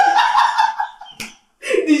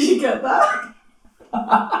 Did you get that?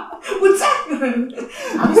 What's happening?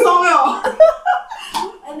 I'm sorry.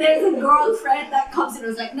 And there's a girlfriend that comes in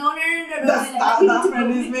and is like, no. That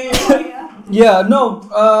friend is me. Yeah, no.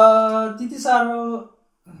 त्यति साह्रो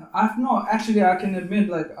I've no actually I can admit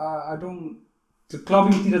like I don't the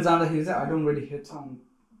clubbing तिर जाँदाखेरि चाहिँ I don't really hit on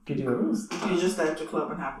केटीहरू. You just like to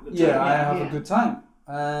club and have a good time. Yeah, I have a good time.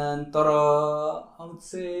 And I would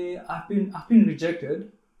say I've been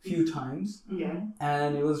rejected few times, Yeah.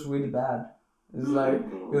 and it was really bad. It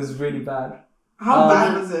was really bad. How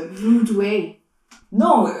bad was it? Rude way. No,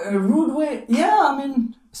 a rude way. Yeah, I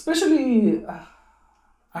mean, especially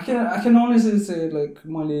I can honestly say like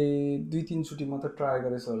मैले 2-3 चोटि मात्र try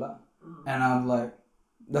गरेछु होला, and I'm like,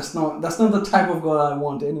 that's not the type of girl I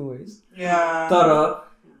want anyways. Yeah. तर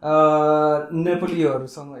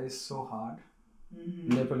Nepalese is so hard.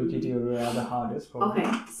 Nepali keटीहरू are the hardest. Probably. Okay,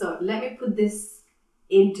 so let me put this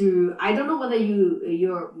into. I don't know whether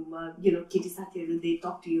your kitty satyaru they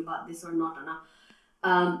talk to you about this or not, Anna.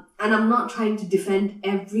 And I'm not trying to defend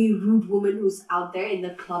every rude woman who's out there in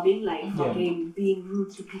the clubbing, like fucking being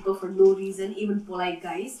rude to people for no reason, even polite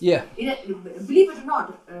guys. Yeah. Believe it or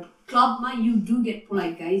not, club you do get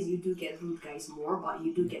polite guys, you do get rude guys more, but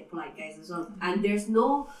you do get polite guys as well. And there's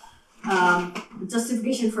no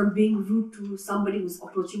justification for being rude to somebody who's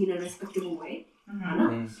approaching in a respectable way.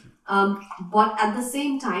 But at the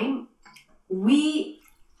same time,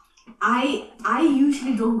 I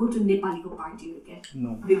usually don't go to Nepali party again.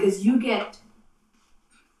 No. Because you get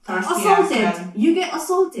Thirsty assaulted. accent. You get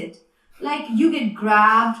assaulted. Like you get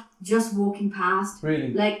grabbed just walking past.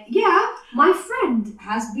 Really? Like yeah, my friend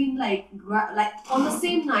has been like on the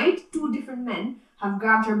same night, 2 different men have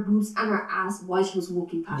grabbed her boobs and her ass while she was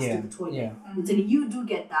walking past to the toilet. Yeah. And so you do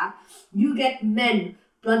get that. You get men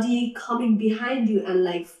bloody coming behind you and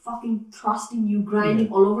like fucking thrusting you,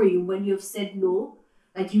 grinding all over you when you have said no.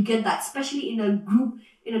 Like you get that, especially in a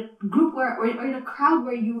group where or in a crowd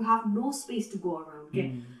where you have no space to go around,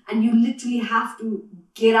 okay? And you literally have to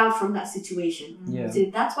get out from that situation. Yeah. So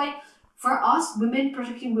that's why for us, women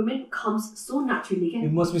protecting women comes so naturally. Okay?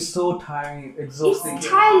 It must be so tiring, exhausting. It's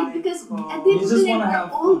tiring because at the end of the just day, wanna we're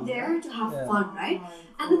have all fun. there to have Yeah. fun, right?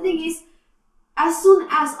 And the thing is, as soon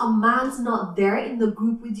as a man's not there in the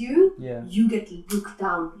group with you, Yeah. you get looked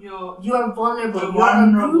down. You're vulnerable. You're You're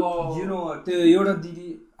a group. vulnerable. You know what? एउटा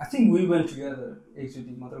दिदी I think we went together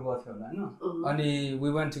एकचोटि मात्र गएको थियो होला हैन अनि we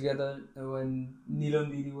went together when Neelam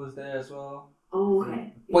Didi was there as well. Oh, okay.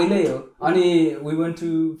 पहिल्यै हो अनि we went to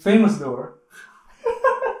Famous Door.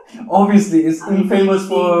 Obviously it's famous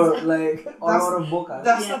for like a lot of bokas.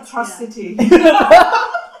 That's Yeah, the trust city.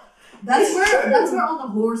 That's where all the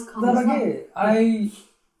whores come तर from. के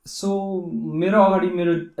so मेरो अगाडि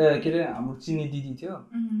मेरो के अरे हाम्रो चिनी दिदी थियो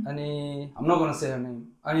अनि I'm not gonna say her name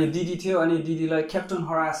अनि दिदी थियो अनि दिदीलाई kept on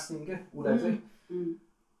harassing के उलाई चाहिँ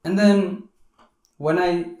and then when I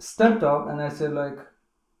stepped up and I said like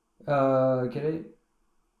के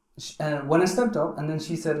अरे when I stepped up and then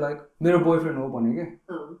she said like मेरो boyfriend हो भने के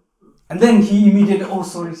And then he immediately, oh,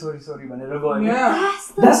 sorry. Yeah.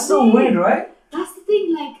 That's so weird, right? That's the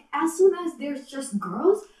thing. Like, as soon as there's just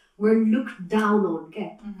girls, we're looked down on,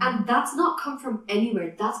 okay? And that's not come from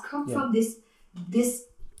anywhere. That's come from this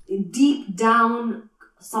deep down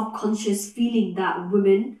subconscious feeling that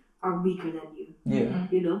women are weaker than you. Yeah.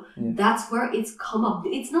 You know, that's where it's come up.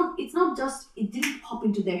 It's not just, it didn't pop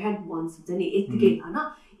into their head once.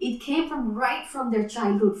 It came from their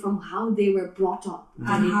childhood, from how they were brought up,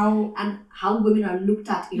 And how women are looked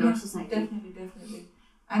at in our society. Definitely.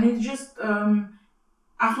 And it's just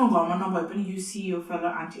after when you see your fellow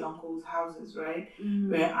auntie uncles' houses, right?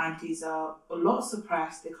 Where aunties are a lot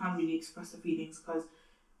suppressed, they can't really express their feelings because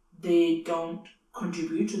they don't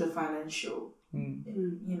contribute to the financial,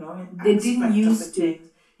 They didn't used to.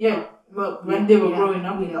 Yeah, but when they were growing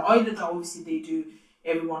up, either obviously they do.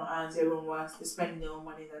 Everyone earns, everyone works, they spend their own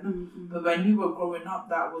money then. But when we were growing up,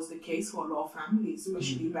 that was the case for a lot of families,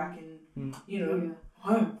 especially back in,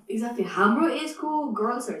 home. Exactly. Hamro is cool,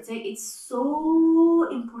 girls are saying it's so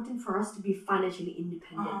important for us to be financially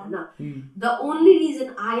independent. The only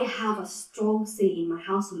reason I have a strong say in my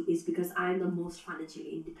household is because I am the most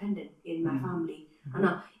financially independent in my family.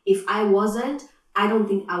 If I wasn't, I don't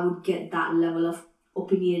think I would get that level of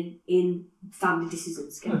opinion in family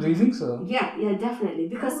decisions. Oh, do you think so? Yeah, definitely.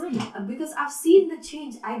 Because I've seen the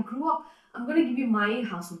change. I grew up. I'm gonna give you my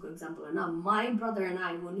household, for example. And now my brother and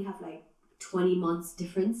I only have like 20 months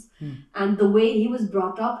difference, and the way he was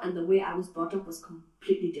brought up and the way I was brought up was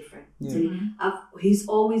completely different. So he's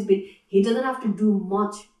always been. He doesn't have to do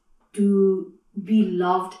much to be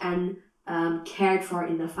loved and cared for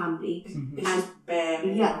in the family. It's just bare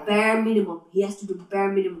minimum. Bare minimum. He has to do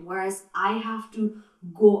bare minimum, whereas I have to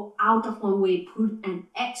go out of my way, put an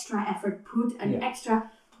extra effort,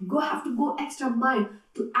 have to go extra mile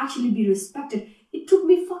to actually be respected. It took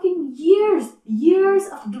me fucking years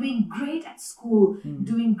of doing great at school,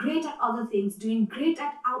 doing great at other things, doing great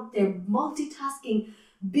at out there, multitasking,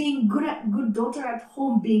 being good daughter at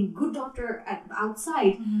home, being good daughter at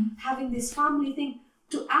outside, having this family thing,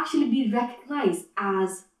 to actually be recognized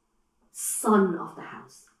as son of the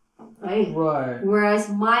house, right? Right. Whereas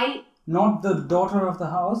not the daughter of the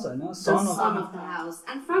house, I know, son of the house.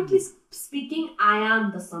 And frankly speaking, I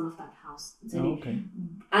am the son of that house. Okay.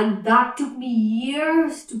 And that took me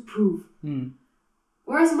years to prove.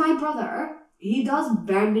 Whereas my brother, he does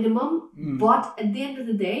bare minimum, but at the end of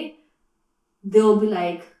the day, they'll be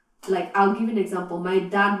like I'll give you an example. My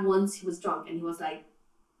dad once, he was drunk and he was like,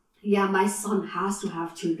 yeah, my son has to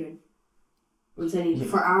have children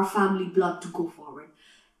for our family blood to go forward.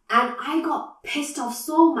 And I got pissed off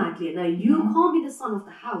so madly. Now, you call me the son of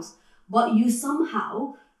the house, but you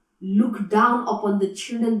somehow look down upon the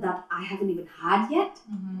children that I haven't even had yet.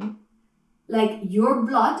 Like, your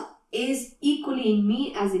blood is equally in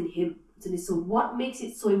me as in him. So what makes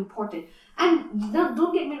it so important? And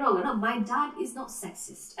don't get me wrong, my dad is not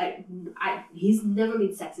sexist. He's never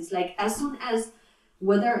been sexist. Like, as soon as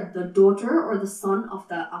whether the daughter or the son of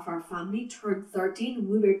our family turned 13,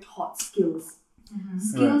 we were taught skills.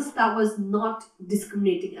 Skills that was not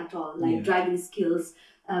discriminating at all, like driving skills,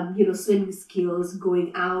 swimming skills,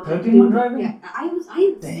 going out. 13 driving? Yeah, I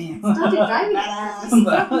started driving.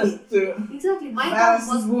 Exactly. My dad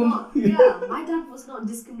was not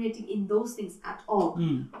discriminating in those things at all.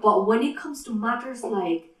 But when it comes to matters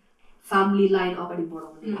like family line up at the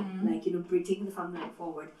bottom, like taking the family line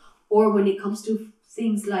forward, or when it comes to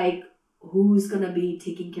things like who's gonna be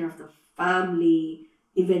taking care of the family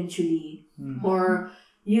eventually, or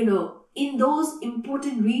in those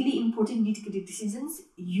really important nitty-gritty decisions,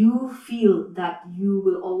 you feel that you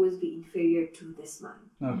will always be inferior to this man.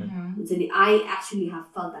 Okay. I actually have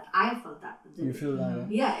felt that. I felt that. You feel that?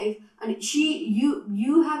 Yeah,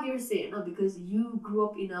 you have your say, because you grew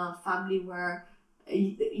up in a family where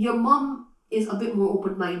your mom is a bit more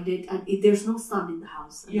open-minded, and there's no son in the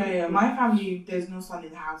house. Yeah. My family, there's no son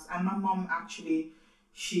in the house, and my mom actually,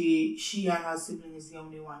 she and her sibling is the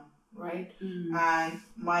only one, right? And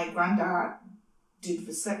my granddad did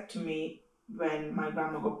vasectomy when my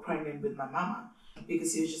grandma got pregnant with my mama,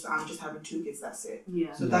 because he was just, I'm just having 2 kids, that's it.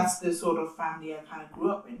 Yeah. So that's the sort of family I kind of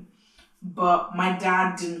grew up in. But my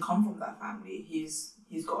dad didn't come from that family. He's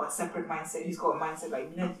got a separate mindset. He's got a mindset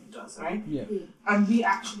like Ned does, right? Yeah. And we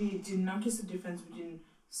actually didn't notice the difference between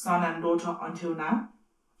son and daughter until now,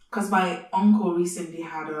 because my uncle recently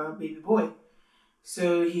had a baby boy.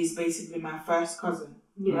 So he's basically my first cousin,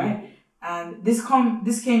 right? And this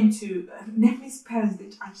came to Nephi's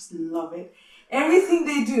parents. I just love it. Everything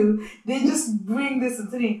they do, they just bring this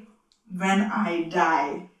into the when I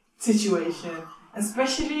die situation.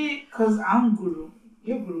 Especially because I'm Guru.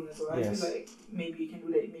 You're Guru as well. I feel like maybe you can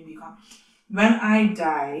do that, maybe you can't. When I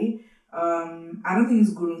die, I don't think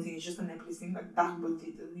it's a good thing. It's just a Nepalese thing. Like that,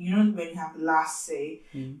 you know, when you have the last say,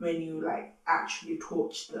 when you like actually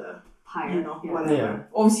torch the Pyre, you know, yeah. whatever. Yeah.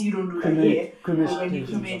 Obviously, you don't do that here. But when you Cremation.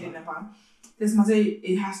 cremate in Nepal, this must say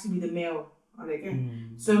it has to be the male.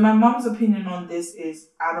 So my mom's opinion on this is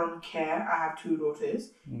I don't care. I have 2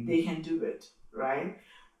 daughters. They can do it, right?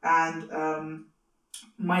 And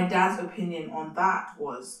my dad's opinion on that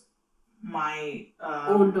was my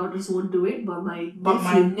own daughters won't do it, but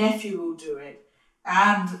my nephew will do it.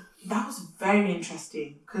 And that was very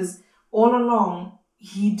interesting because all along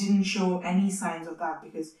he didn't show any signs of that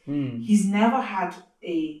because he's never had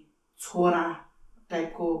a Torah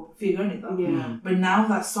type of figure in it. Yeah. But now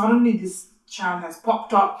that suddenly this child has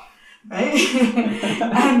popped up, right?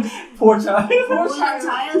 And Poor child.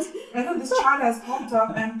 I know this child has popped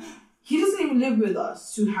up and he doesn't even live with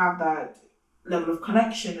us to have that level of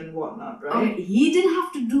connection and whatnot, right? Okay, he didn't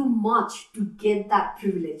have to do much to get that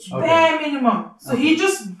privilege. Okay. Bare minimum. So he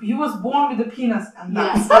was born with a penis and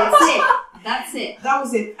Yes, that's it. That's it. That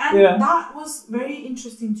was it. And that was very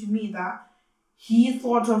interesting to me that he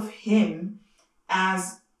thought of him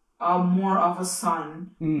as more of a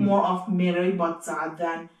son, more of Mirai Batsa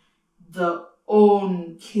than the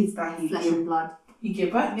own kids that he Flesh and blood. He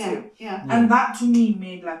gave birth to. Yeah. And that to me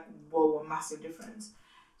made like, whoa, a massive difference.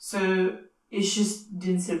 So it just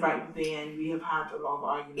didn't sit right with me and we have had a lot of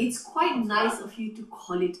arguments. It's quite nice of you to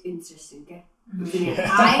call it interesting, okay?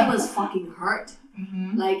 I was fucking hurt.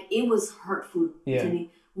 Like, it was hurtful to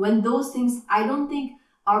me. When those things, I don't think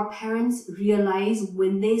our parents realize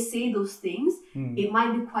when they say those things, it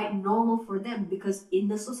might be quite normal for them because in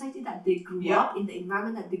the society that they grew up, in the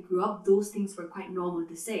environment that they grew up, those things were quite normal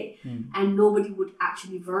to say. And nobody would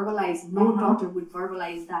actually verbalize, no daughter would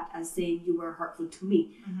verbalize that as saying you were hurtful to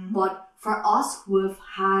me. But for us who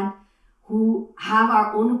have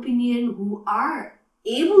our own opinion, who are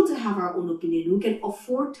able to have our own opinion, who can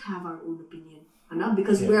afford to have our own opinion,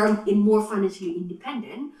 because we're more financially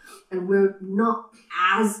independent and we're not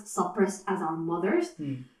as suppressed as our mothers,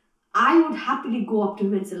 I would happily go up to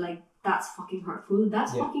him and say like, that's fucking hurtful,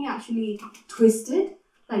 that's fucking actually twisted.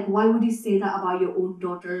 Like, why would you say that about your own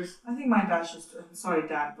daughters? I think my dad's just, sorry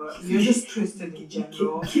dad, but you're just twisted in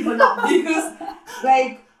general. Keep it up. Because,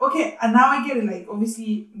 like, okay, and now I get it, like,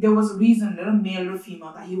 obviously, there was a reason, not a male or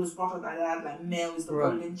female, that he was brought up like that, like, male is the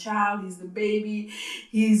golden child, he's the baby,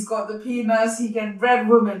 he's got the penis, he can breed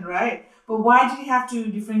women, right? But why did he have to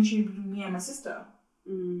differentiate between me and my sister?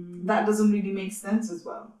 That doesn't really make sense as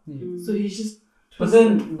well. So he's just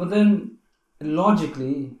twisted. But then,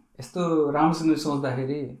 logically, यस्तो राम्रोसँग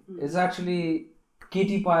सोच्दाखेरि it's actually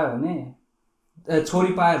केटी पायो भने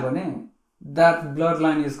छोरी पायो भने that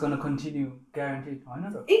bloodline is going to continue guaranteed,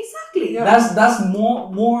 Exactly. That's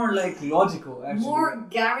more like logical, actually. More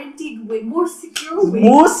guaranteed way, more secure way.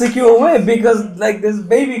 More secure way because like there's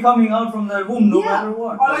baby coming out from their womb no matter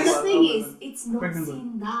what. But the thing is, it's not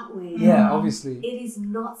seen that way. Yeah, obviously. It is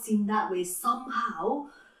not seen that way. Somehow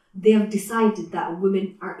they have decided that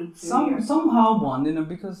women are inferior. Somehow one,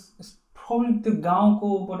 because it's probably the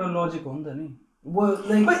gaonko logic ho ni ta ni. Well,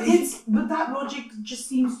 like, but that logic just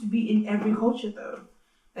seems to be in every culture though.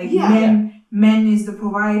 Like men is the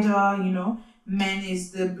provider, men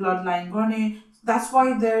is the bloodline gone. That's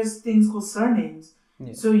why there's things called surnames.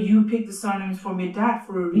 Yeah. So you pick the surnames from your dad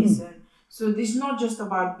for a reason. So it's not just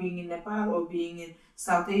about being in Nepal or being in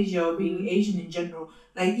South Asia or being Asian in general.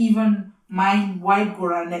 Like even my white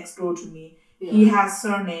Gora next door to me, he has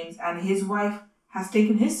surnames and his wife has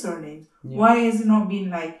taken his surname. Yeah. Why has it not been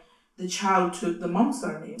like the child took the mom's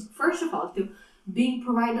surname? First of all, being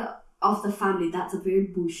provider of the family, that's a very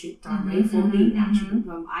bullshit term, right? For me, actually.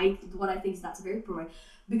 What I think is that's a very provider.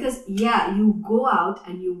 Because, you go out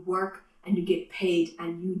and you work and you get paid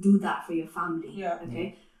and you do that for your family. Yeah.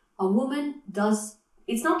 Okay? A woman does...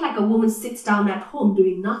 It's not like a woman sits down at home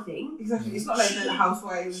doing nothing. Exactly. It's not like the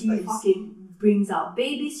housewife. She fucking brings out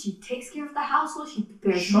babies. She takes care of the household. She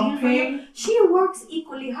prepares meals for you. She works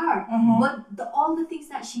equally hard. But all the things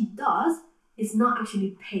that she does is not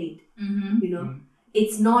actually paid.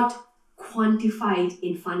 It's not quantified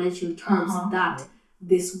in financial terms that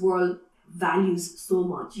this world values so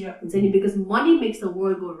much. Yeah. Because money makes the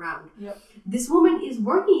world go round. Yeah. This woman is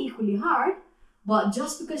working equally hard, but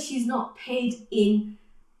just because she's not paid in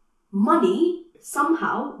money,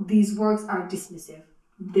 somehow these works are dismissive.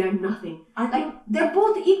 They're nothing. They're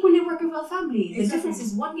both equally working for a family. Exactly. The difference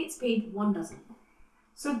is one gets paid, one doesn't.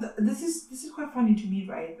 So this is quite funny to me,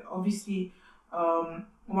 right? Obviously,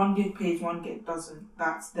 one get paid, one get doesn't.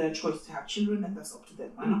 That's their choice to have children, and that's up to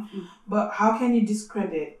them. But how can you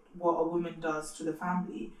discredit what a woman does to the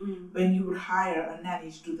family, when you would hire a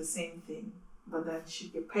nanny to do the same thing, but then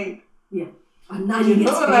she'd get paid. Yeah. A nanny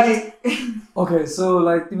gets paid. Like Okay, so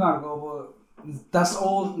like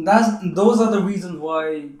those are the reasons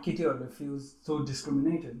why Kitty feels so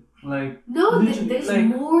discriminated. Like no, there's like,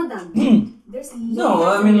 more than that. There's no,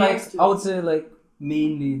 I mean like I would say like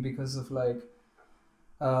mainly because of like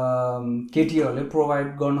केटीहरूले provide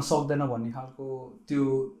गर्न सक्दैन भन्ने खालको त्यो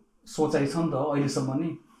सोचाइ छ नि त अहिलेसम्म नि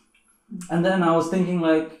and then I was thinking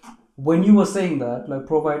like when you were saying that like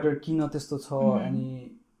provider किन त्यस्तो छ अनि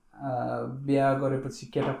बिहा गरेपछि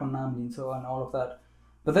केटाको नाम लिन्छ and all of that,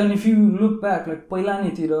 but then if you look back like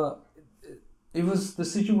पहिलानितिर it was the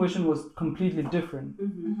situation was completely different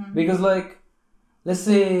because like let's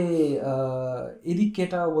say यदि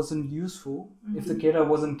केटा wasn't useful, if the keta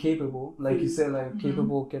wasn't capable, like you say like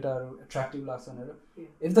capable keta attractive लाग्छ भनेर,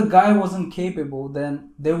 if the guy wasn't capable then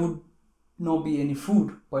there would not be any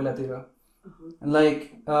food पहिलातिर. And like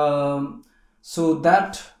so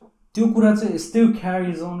that त्यो कुरा चाहिँ still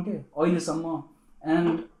carries on के अहिलेसम्म.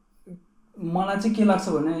 And मलाई चाहिँ के लाग्छ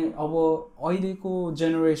भने अब अहिलेको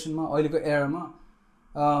जेनेरेसनमा अहिलेको एरामा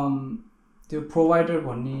the provider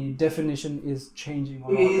भन्ने definition is changing a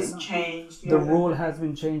lot. Is changed. The role has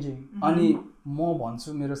been changing. अनि म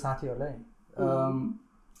भन्छु मेरो साथीहरूलाई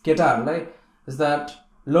केटाहरूलाई is that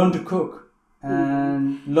learn to cook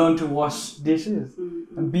and learn to wash dishes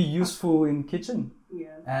and be useful in kitchen.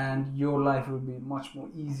 And your life will be much more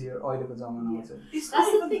easier अहिलेको जमानामा चाहिँ. It's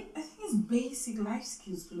not even, I think it's basic life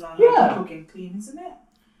skills to learn how to cook and clean, isn't it?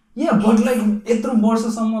 Yeah, but like यत्रो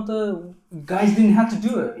वर्षसम्म त guys didn't have to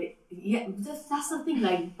do it. Yeah, that's the thing.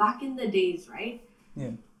 Like back in the days, right?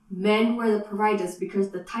 Yeah. Men were the providers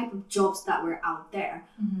because the type of jobs that were out there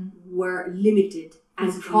were limited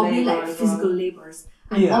and Physical probably labor like as physical well. labors.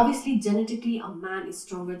 And obviously, genetically, a man is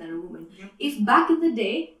stronger than a woman. If back in the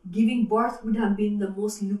day, giving birth would have been the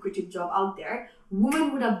most lucrative job out there,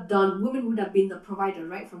 women would have been the provider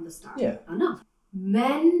right from the start. Yeah. No.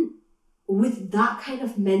 Men with that kind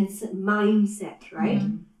of mindset, right,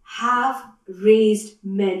 have raised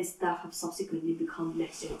men that have subsequently become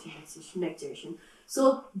next generation.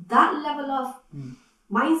 So that level of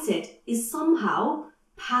mindset is somehow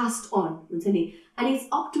passed on, and it's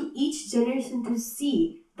up to each generation to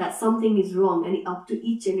see that something is wrong, and it's up to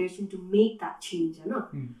each generation to make that change.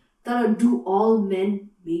 Do all men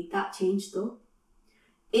make that change though?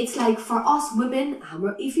 It's like for us women,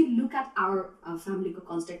 if you look at our family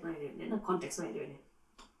context,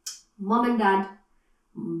 mom and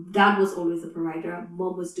dad was always the provider,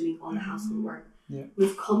 mom was doing all the household work.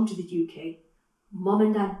 We've come to the UK, mom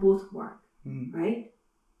and dad both work, right?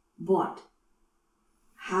 But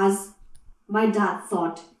has my dad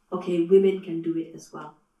thought, okay, women can do it as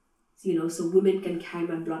well, so women can carry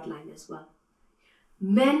my bloodline as well.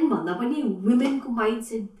 Men भन्दा पनि womenको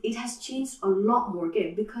mindset, it has changed a lot more,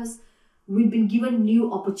 okay? Because we've been given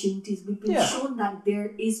new opportunities. We've been shown that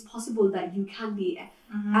there is possible that you can be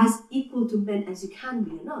as equal to men as you can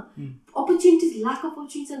be, opportunities, lack of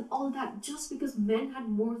opportunities and all that. Just because men had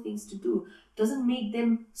more things to do doesn't make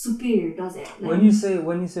them superior, does it? Like,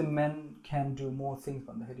 when you say men can do more things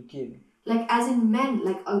on the head, like as in men,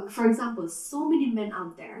 like for example, so many men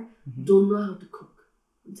out there don't know how to cook.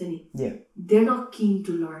 They're not keen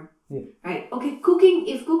to learn. Right? Okay,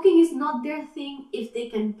 if cooking is not their thing, if they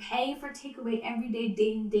can pay for takeaway every day,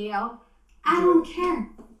 day in, day out, I don't care.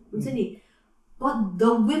 But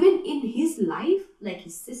the women in his life, like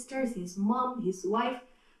his sisters, his mom, his wife,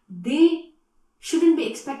 they shouldn't be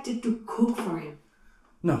expected to cook for him.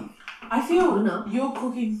 No. I feel your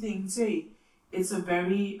cooking thing, it's a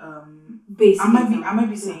very basic. I might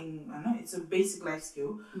be saying it's a basic life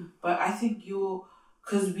skill, but I think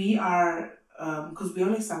because we are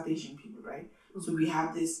like South Asian people, right? So we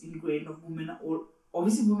have this ingrained of women, or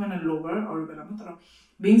obviously women are lower, or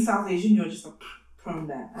being South Asian, you're just thrown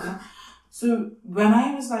there. So when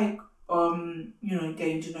I was like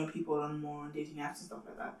getting to know people on more dating apps and stuff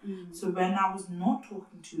like that, so when I was not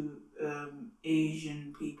talking to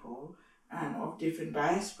Asian people and of different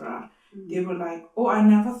diaspora, they were like, oh, I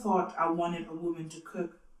never thought I wanted a woman to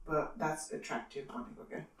cook, but that's attractive.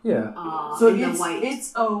 Okay. Yeah. So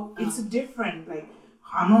it's a different, like,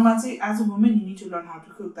 I'm not saying as a woman you need to learn how to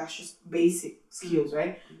cook. That's just basic skills,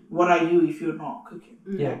 right? What are you if you're not cooking?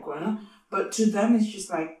 Yeah. But to them it's just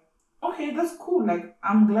like, okay, that's cool. Like,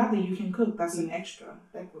 I'm glad that you can cook. That's an extra.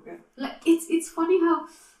 Like, okay. Like it's funny how,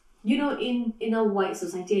 in a white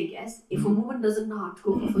society, I guess, if a woman doesn't know how to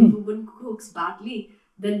cook, if a woman cooks badly,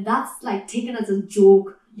 then that's like taken as a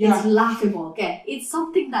joke. It's laughable, okay? It's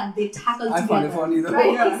something that they tackle together. Funny though.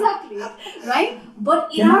 Right? Exactly. Right?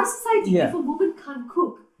 But in our society, if a woman can't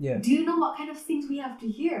cook, Yeah. Do you know what kind of things we have to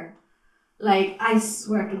hear? Like, I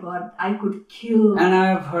swear to God, I could kill. And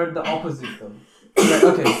I've heard the opposite though. Like,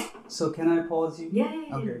 okay, so can I pause you? Yeah.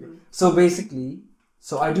 Okay. So basically,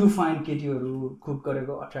 so I do find केटीहरू cook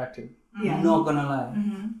गरेको attractive. Yeah. Not gonna lie.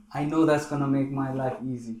 I know that's gonna make my life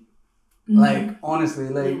easy. Like, honestly,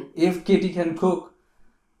 like, if Kitty can cook,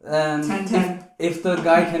 and 10-10. if the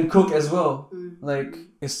guy can cook as well, like,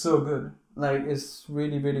 it's so good. Like, it's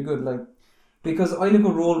really, really good. Like, because अहिलेको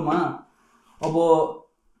रोलमा अब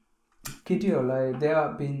केटीहरूलाई they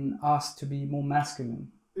have been asked to be more masculine.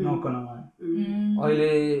 Not gonna lie.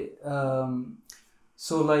 अहिले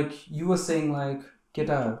so like you were saying like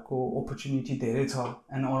केटाहरूको opportunity धेरै छ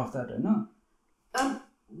and all of that, होइन?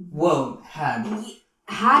 Well, had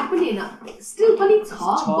पनि होइन, still पनि छ,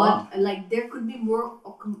 छ. but like there could be more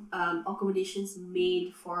accommodations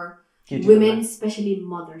made for केटीहरूलाई. women, especially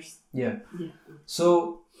mothers. Yeah. Yeah. So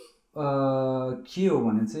के हो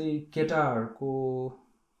भने चाहिँ केटाहरूको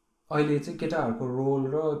अहिले चाहिँ केटाहरूको रोल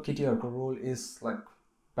र केटीहरूको रोल इज लाइक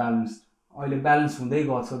ब्यालेन्स्ड. अहिले ब्यालेन्स हुँदै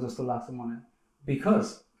गएको छ जस्तो लाग्छ मलाई.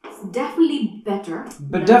 Because It's definitely better.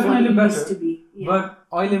 But than definitely what it better. used to be. Yeah. But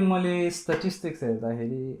अहिले मैले statistics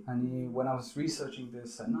हेर्दाखेरि अनि when I was researching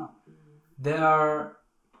this, होइन, there are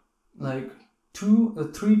like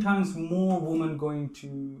 2-3 times more women going to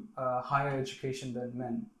higher education than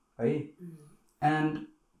men, right? And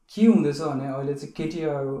के हुँदैछ भने अहिले चाहिँ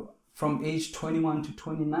केटीहरू from age 21 to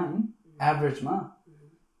 29 average-मा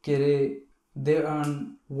के अरे they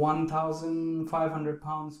earn 1,500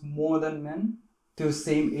 pounds more than men त्यो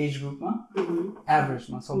same age group ma average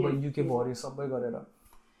ma sabai UK bhari sabai garera.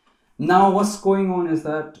 Now what's going on is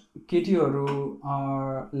that केटीहरू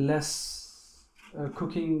are less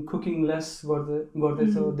cooking less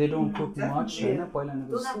गर्दैछ. They don't cook much, हैन, पहिला नै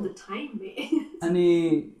Don't have the time, man.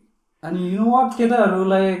 अनि you know what, केटाहरू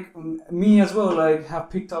like me as well like have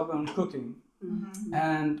picked up on cooking.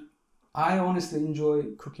 And I honestly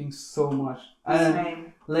enjoy cooking so much.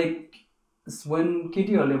 And like when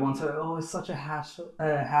केटीहरूले भन्छ oh it's such a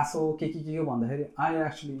hassle के भन्दाखेरि I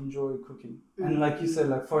actually enjoy cooking. And like you said,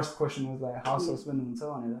 like first question was like house husband हुन्छ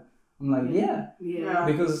भनेर. I'm like yeah.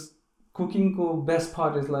 Because cooking ko best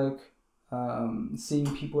part is like seeing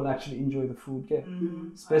people actually enjoy the food, okay?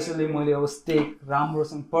 Especially मैले अब steak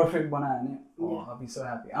राम्रोसँग perfect बनायो भने oh I'll be so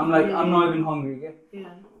happy. I'm like I'm not even hungry, okay?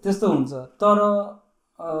 त्यस्तो हुन्छ. तर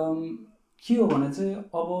के हो भने चाहिँ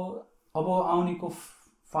अब आउनेको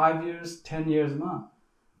 5 years, 10 years ma,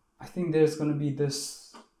 I think there's going to be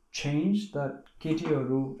this change that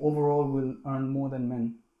केटीहरू overall will earn more than men.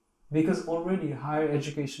 Because already higher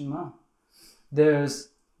education ma,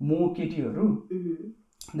 there's more केटीहरू.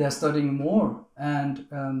 They're studying more. And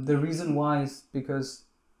the reason why is because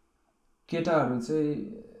केटाहरू चाहिँ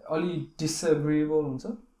अलि disagreeable हुन्छ,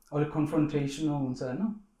 अलि confrontational हुन्छ,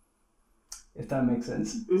 हैन? If that makes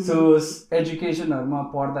sense. So education हरूमा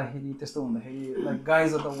पढ्दाखेरि त्यस्तो हुँदाखेरि like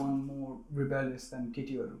guys are the one more rebellious than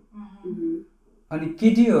केटीहरू. अनि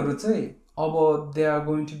केटीहरू चाहिँ अब they are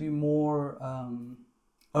going to be more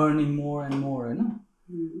earning more and more, Hahn?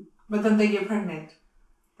 But then they get pregnant.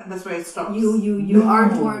 And that's where it stops. You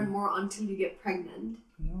earn more and more until you get pregnant.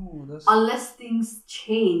 No, that's unless things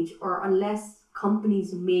change or unless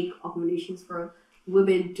companies make accommodations for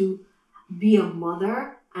women to be a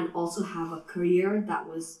mother and also have a career that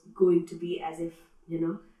was going to be as if, you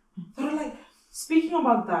know. So like, speaking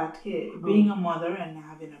about that, being a mother and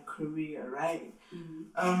having a career, right?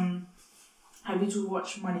 Have you two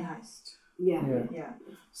watched Money Heist? Yeah.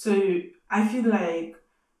 So I feel like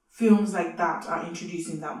films like that are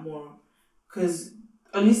introducing that more. Because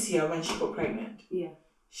Alicia, when she got pregnant,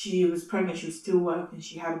 she was pregnant, she was still working,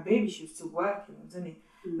 she had a baby, she was still working, wasn't it?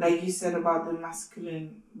 Like you said about the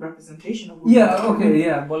masculine representation of women. Yeah, okay,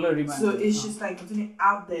 yeah. So it's just like, isn't it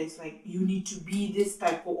out there? It's like you need to be this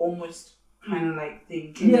type of almost kind of like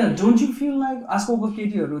thing. Yeah, don't you feel like आजकलको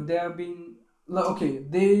केटीहरू they have been like okay,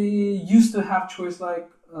 they used to have choice like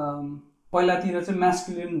पहिलातिर चाहिँ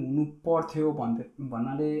masculine हुनु पर्थ्यो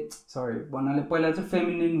भन्नाले पहिला चाहिँ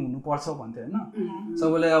feminine हुनु पर्छ भन्थे, हैन?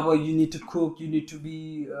 सबैले अब you need to cook, you need to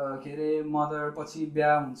be के अरे mother, पछि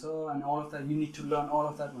बिहा हुन्छ and all of that, you need to learn all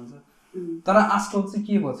of that भन्छ. तर आजकल चाहिँ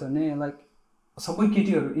के भन्छ भने like सबै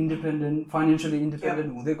केटीहरू independent, financially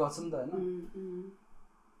independent हुँदै गर्छ नि त, हैन?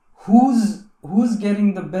 Who's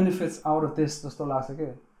getting the benefits out of this जस्तो लाग्छ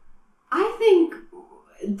के? I think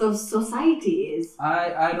the society is.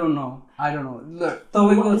 I don't know. Look,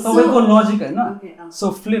 तपाईँको logic हैन? Okay.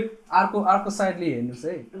 So flip अर्को साइडले हेर्नुस्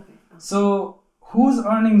है. So who's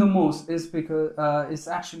earning the most is because it's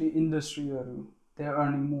actually industryहरू. They're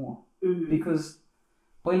earning more because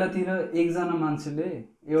पहिलातिर एकजना मान्छेले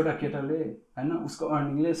एउटा केटाले हैन उसको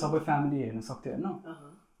अर्निङले सबै फ्यामिली हेर्न सक्थ्यो हैन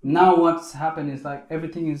now what's happened is like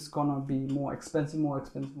everything is gonna be more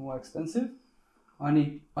expensive अनि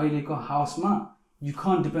अहिलेको हाउसमा you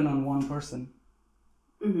can't depend on one person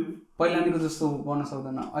पहिलानिको जस्तो गर्न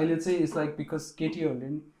सक्दैन अहिले चाहिँ it's like because केटीहरूले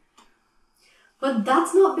नि But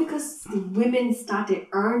that's not because women started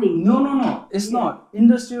earning. No, it's not.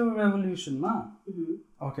 Industrial Revolution ma.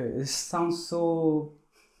 Okay, it sounds so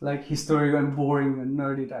like historical and boring and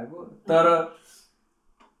nerdy type हो तर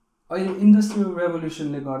अहिले Industrial Revolution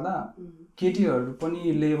ले गर्दा केटीहरू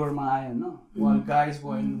पनि लेबरमा आए हैन while guys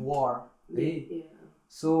were in war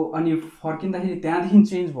so अनि फर्किँदाखेरि त्यहाँदेखि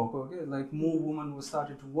चेन्ज भएको के like more women were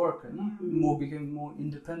started to work Hahn more became more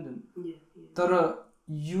independent तर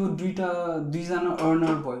यो दुईजना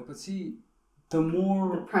अर्नर भएपछि the more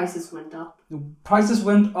the prices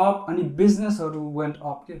went up अनि बिजनेसहरू went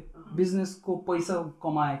up के बिजनेसको पैसा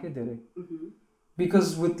कमाए के धेरै because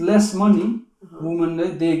with less money women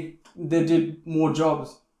they did more jobs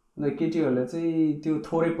like केटीहरूले चाहिँ त्यो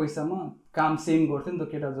थोरै पैसामा काम सेम गर्थ्यो नि त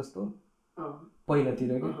केटा जस्तो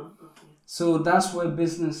पहिलातिर के so that's why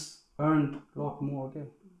business earned a lot more के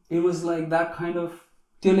it was like that kind of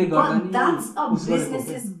But that's a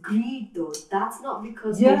business's greed though. That's not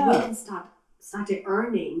because the women started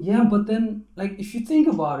earning. Yeah, but then like if you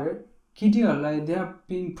think about it, केटीहरूलाई they are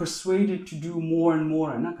being persuaded to do more and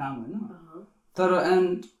more हैन काम हैन तर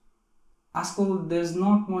and आजकल there's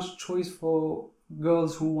not much choice for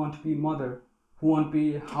girls who want to be mother, who want to be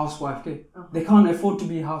housewife के they can't afford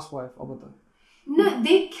to be housewife अब त No,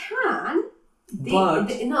 they can.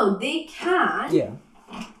 They can. Yeah.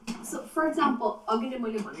 So, for example,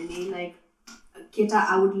 like, Keta,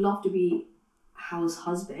 I would love to be house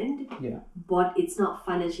husband, but it's not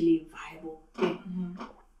financially viable. Okay?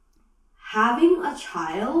 Having a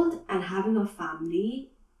child and having a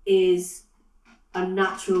family is a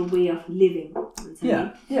natural way of living.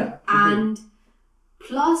 Yeah. And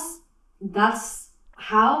plus, that's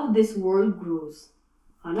how this world grows.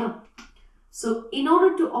 So, in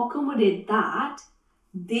order to accommodate that,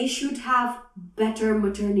 they should have better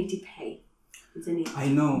maternity pay. I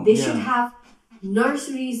know. They should have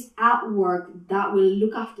nurseries at work that will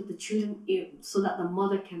look after the children so that the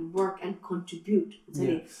mother can work and contribute.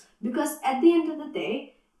 Because at the end of the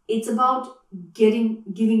day, it's about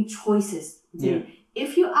giving choices.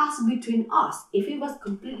 If you ask between us, if it was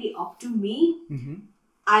completely up to me,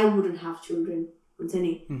 I wouldn't have children.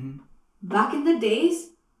 Back in the days,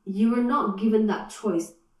 you were not given that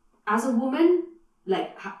choice. As a woman,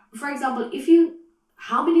 like, for example,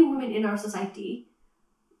 how many women in our society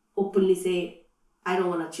openly say, I don't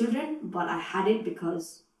want children, but I had it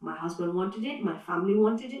because my husband wanted it, my family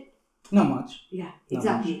wanted it? Not much. Yeah,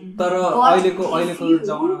 exactly. But if you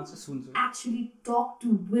actually talk to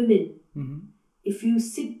women, if you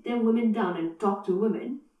sit them women down and talk to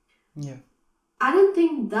women, I don't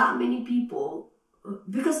think that many people,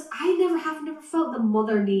 because I never felt the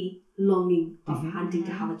motherly longing of wanting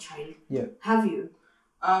to have a child. Have you?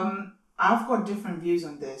 I've got different views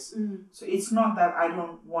on this. So it's not that I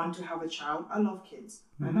don't want to have a child. I love kids.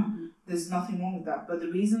 I know. There's nothing wrong with that. But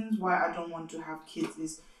the reasons why I don't want to have kids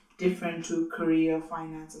is different to career,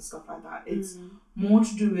 finance and stuff like that. It's more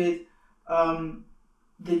to do with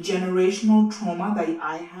the generational trauma that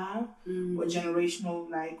I have, or generational,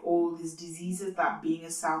 like all these diseases that being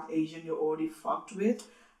a South Asian you're already fucked with.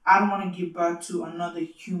 I don't want to give birth to another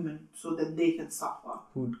human so that they can suffer.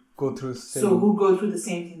 Who'd go through the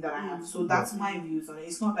same thing that I have. So that's my views on it.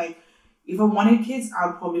 It's not like if I wanted kids,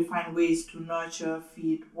 I'll probably find ways to nurture,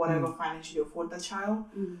 feed, whatever financially afford the child.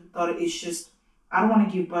 But it's just I don't want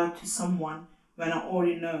to give birth to someone when I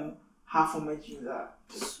already know half of my genes are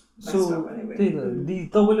messed up anyway. The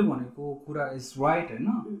तपाईँले भनेको कुरा is right हैन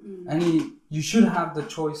अनि you should have the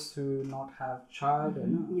choice to not have child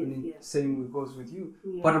and same goes with you.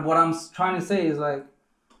 But what I'm trying to say is like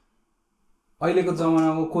अहिलेको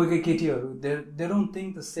जमानामा कोही केटीहरू they don't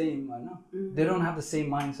think the same Hahn they don't have the same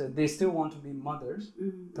mindset. They still want to be mothers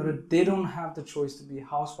but they don't have the choice to be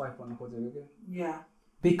housewife भन्न खोजेको के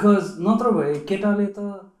because नत्र भए केटाले त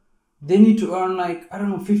they need to earn like I don't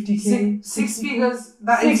know 50k six figures.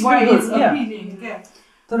 That is why it's appealing.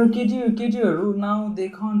 तर केटीहरू now they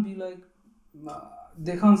can't be like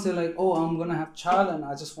they can't say like oh I'm gonna have child and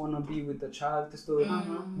I just want to be with the child त्यस्तो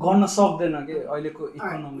गर्न सक्दैन के अहिलेको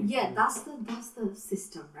economy that's the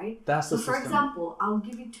system, right? That's the for system. example, I'll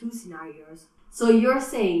give you two scenarios. So you're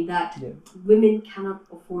saying that women cannot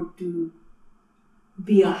afford to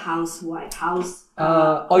be a housewife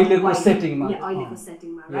अहिलेको सेटिङमा अहिलेको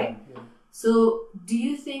सेटिङमा, right? So do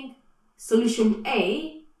you think solution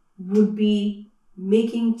A would be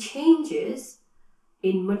making changes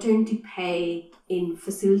in maternity pay, in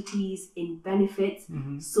facilities, in benefits,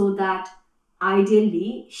 so that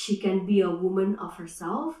ideally she can be a woman of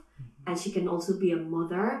herself, and she can also be a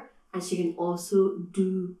mother, and she can also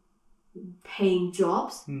do paying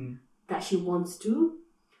jobs that she wants to,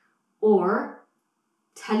 or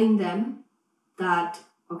telling them that,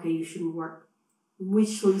 okay, you shouldn't work.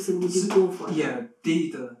 Which solution would you go for? Yeah,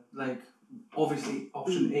 data, like obviously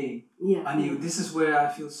option A. Yeah. And this is where I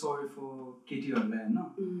feel sorry for Katie or Len,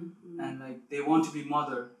 no? And like they want to be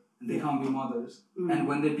mother and they can't be mothers. And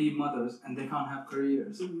when they be mothers and they can't have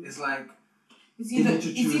careers, it's like it's either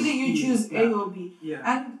you choose A or B. Yeah.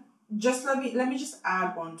 And just let me just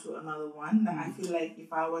add on to another one that I feel like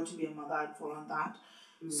if I were to be a mother, I'd fall on that.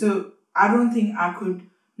 So I don't think I could.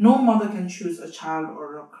 No mother can choose a child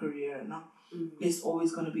or a career. No, it's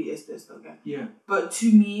always going to be this. Okay. Yeah. But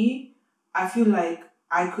to me, I feel like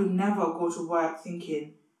I could never go to work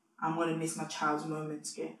thinking I'm going to miss my child's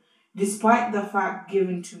moments. Okay. Despite the fact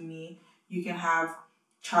given to me, you can have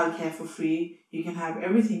childcare for free. You can have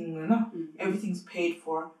everything. Everything's paid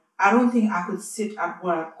for. I don't think I could sit at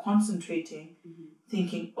work concentrating,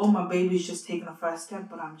 thinking, oh, my baby's just taking a first step,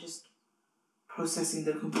 but I'm just processing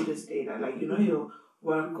the computer's data, like, your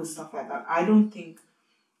work or stuff like that. I don't think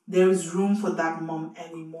there is room for that mom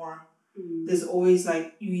anymore. There's always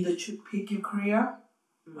like, you either pick your career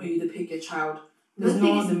or you either pick your child. There's the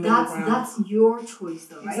thing is, that's your choice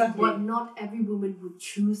though, right? Exactly. But not every woman would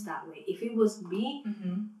choose that way. If it was me,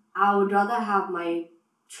 I would rather have my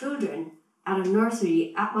children at a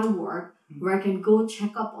nursery at my work where I can go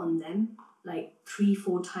check up on them like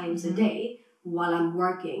 3-4 times a day while I'm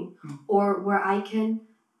working, or where I can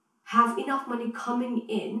have enough money coming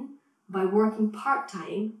in by working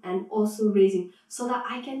part-time and also raising, so that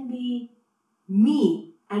I can be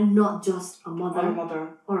me and not just a mother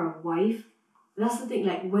or a wife. That's the thing,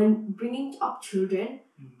 like when bringing up children,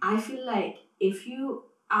 I feel like if you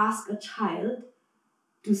ask a child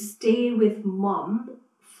to stay with mom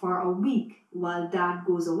for a week while dad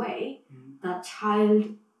goes away, that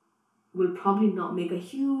child will probably not make a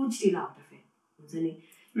huge deal out of it.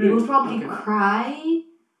 They will probably cry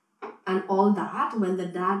and all that when the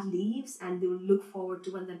dad leaves, and they will look forward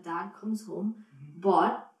to when the dad comes home.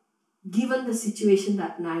 But given the situation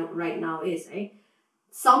that right now is, right,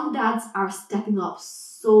 some dads are stepping up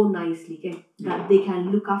so nicely, okay, that they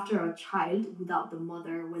can look after a child without the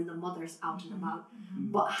mother when the mother's out and about.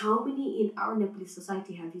 But how many in our Nepalese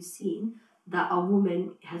society have you seen that a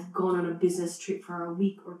woman has gone on a business trip for a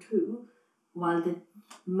week or 2 while the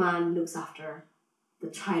man looks after the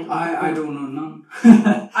child? I don't know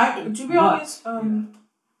none. To be honest,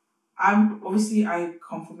 I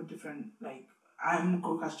come from a different, like, I'm a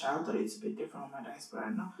Gurkha's child, but it's a bit different on my diaspora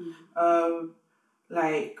right now.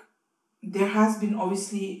 Like, there has been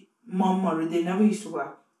obviously mom or they never used to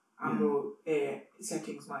work under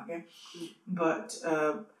settings, okay? But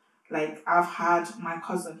like, I've had my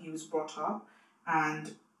cousin, he was brought up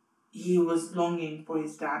and he was longing for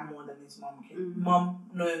his dad more than his mom. Okay? Mom,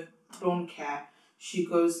 no, don't care. She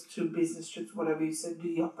goes to business trips, whatever you said,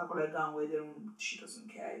 she doesn't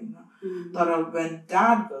care, But when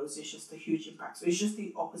dad goes, it's just a huge impact. So it's just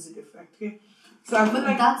the opposite effect. Okay? So I feel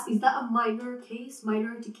like is that a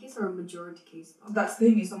minority case or a majority case? That's the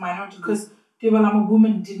thing, it's a minority because a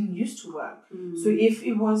woman didn't used to work. So if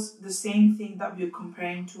it was the same thing that we're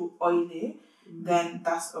comparing to Oile, then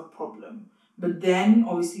that's a problem. But then,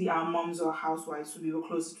 obviously, our moms were housewives, so we were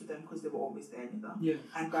closer to them because they were always there, Yeah.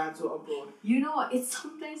 And dads were abroad. You know what? It's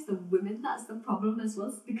sometimes the women that's the problem as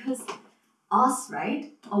well, because us,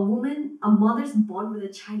 right? A mother's bond with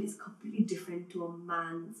a child is completely different to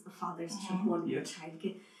a father's bond with a child.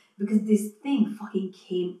 Okay? Because this thing fucking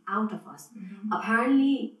came out of us.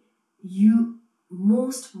 Apparently,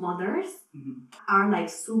 most mothers are like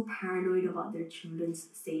so paranoid about their children's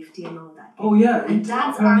safety and all that. Oh yeah, and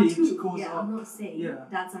dads are too. Yeah, I'm not saying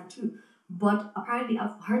dads are too, but apparently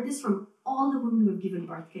I've heard this from all the women who have given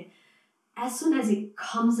birth. Okay, as soon as it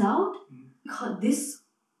comes out, this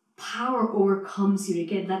power overcomes you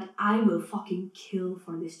again. That I will fucking kill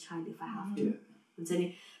for this child if I have to.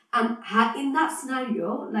 And in that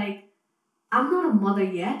scenario, like, I'm not a mother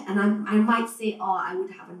yet, and I might say, oh, I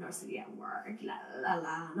would have a nursery at work,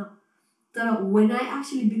 no. So when I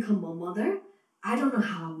actually become a mother, I don't know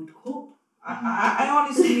how I would cope. I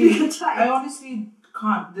honestly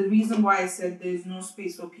can't. The reason why I said there's no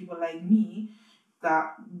space for people like me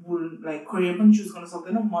that will, like, career punches gonna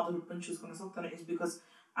suck, no motherhood punches gonna suck, is because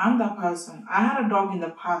I'm that person. I had a dog in the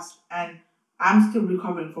past, and I'm still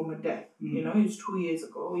recovering from a death. It was 2 years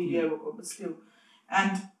ago, a year ago, but still.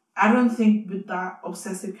 And I don't think with that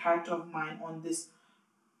obsessive character of mine on this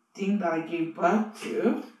thing that I gave birth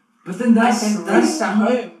to, but then I can rest at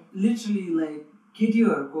home. Literally, like,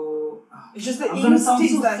 केटीहरूको It's just the I'm gonna sound so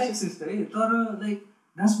instinct that sexist, eh? तर like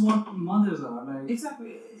that's what mothers are like.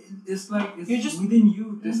 exactly. It's like it's You just within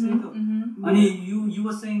you. त्यसले त. Mm-hmm. अनि you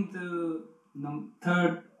were saying the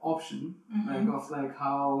third option, like of like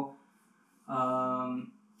how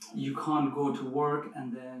you can't go to work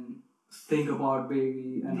and then think about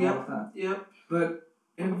baby and all of that. Yep. But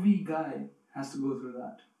every guy has to go through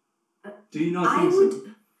that. Do you not I think would, so?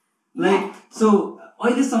 Like so,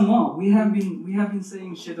 अहिलेसम्म we have been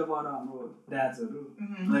saying shit about our dads,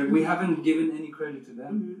 like we haven't given any credit to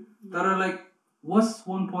them. That are like, what's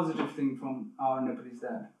one positive thing from our Nepalese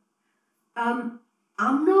dad? I'm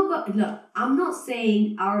not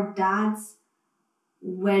saying our dads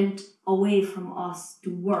went away from us to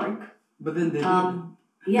work. But then they did.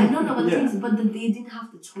 But the thing is, but they didn't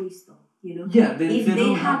have the choice though. You know, they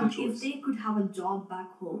don't have the choice. If they could have a job back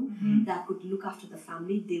home that could look after the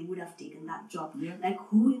family, they would have taken that job. Yeah. Like,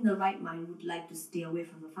 who in the right mind would like to stay away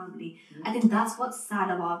from the family? Yeah. I think that's what's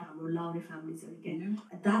sad about our Lauri families again. Yeah.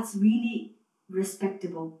 That's really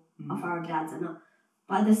respectable of our dads,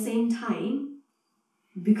 but at the same time,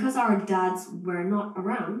 because our dads were not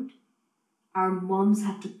around, our moms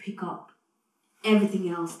had to pick up everything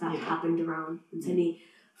else that happened around.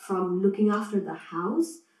 From looking after the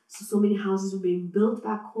house. So many houses were being built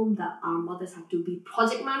back home that our mothers had to be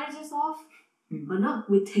project managers of,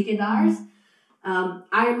 with ठेकेदार्स.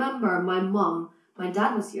 I remember my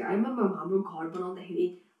dad was here. I remember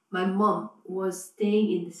my mom was staying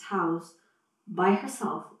in this house by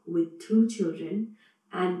herself with 2 children,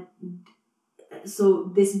 and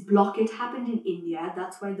so this blockade happened in India.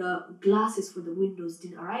 That's why the glasses for the windows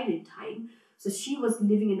didn't arrive in time. So she was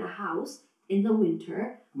living in a house in the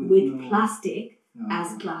winter with plastic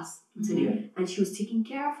as glass. And she was taking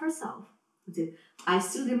care of herself. I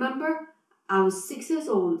still remember, I was 6 years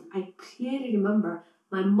old. I clearly remember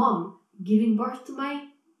my mom giving birth to my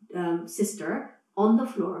sister on the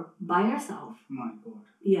floor by herself. My God.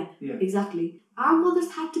 Yeah, exactly. Our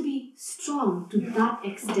mothers had to be strong to that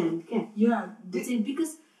extent.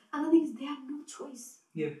 Because other things, they have no choice.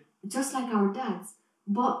 Yeah. Just like our dads.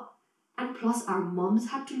 And plus our moms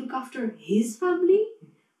had to look after his family.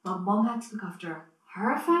 My mom had to look after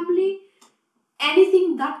her family.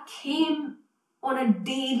 Anything that came on a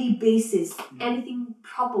daily basis, anything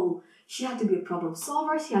trouble, she had to be a problem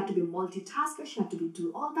solver, she had to be a multitasker, she had to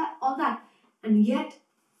do all that. And yet,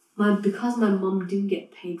 because my mom didn't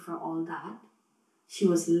get paid for all that, she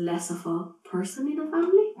was less of a person in a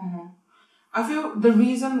family. I feel the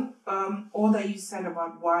reason, all that you said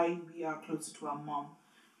about why we are closer to our mom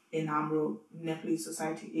in our Nepalese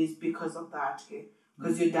society is because of that.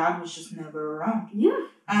 Because your dad was just never around. Yeah.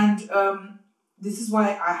 And this is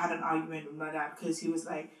why I had an argument with my dad, because he was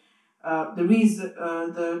like,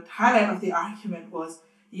 the highlight of the argument was,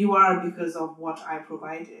 you are because of what I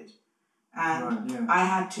provided. And I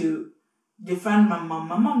had to defend my mom.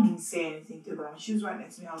 My mom didn't say anything to them. She was right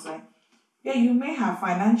next to me. I was like, yeah, you may have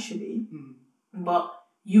financially, but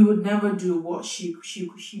you would never do what she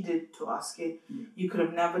did to us, kid. You could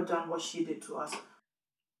have never done what she did to us.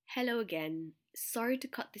 Hello again. Sorry to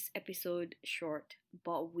cut this episode short,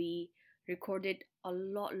 but we recorded a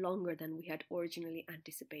lot longer than we had originally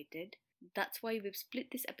anticipated. That's why we've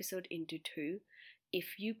split this episode into 2.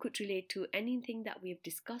 If you could relate to anything that we've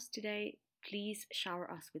discussed today, please shower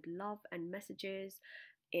us with love and messages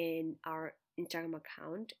in our Instagram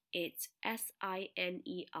account. It's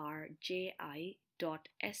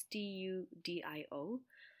sinerji.studio.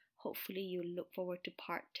 Hopefully you'll look forward to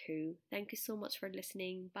part 2. Thank you so much for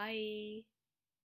listening. Bye.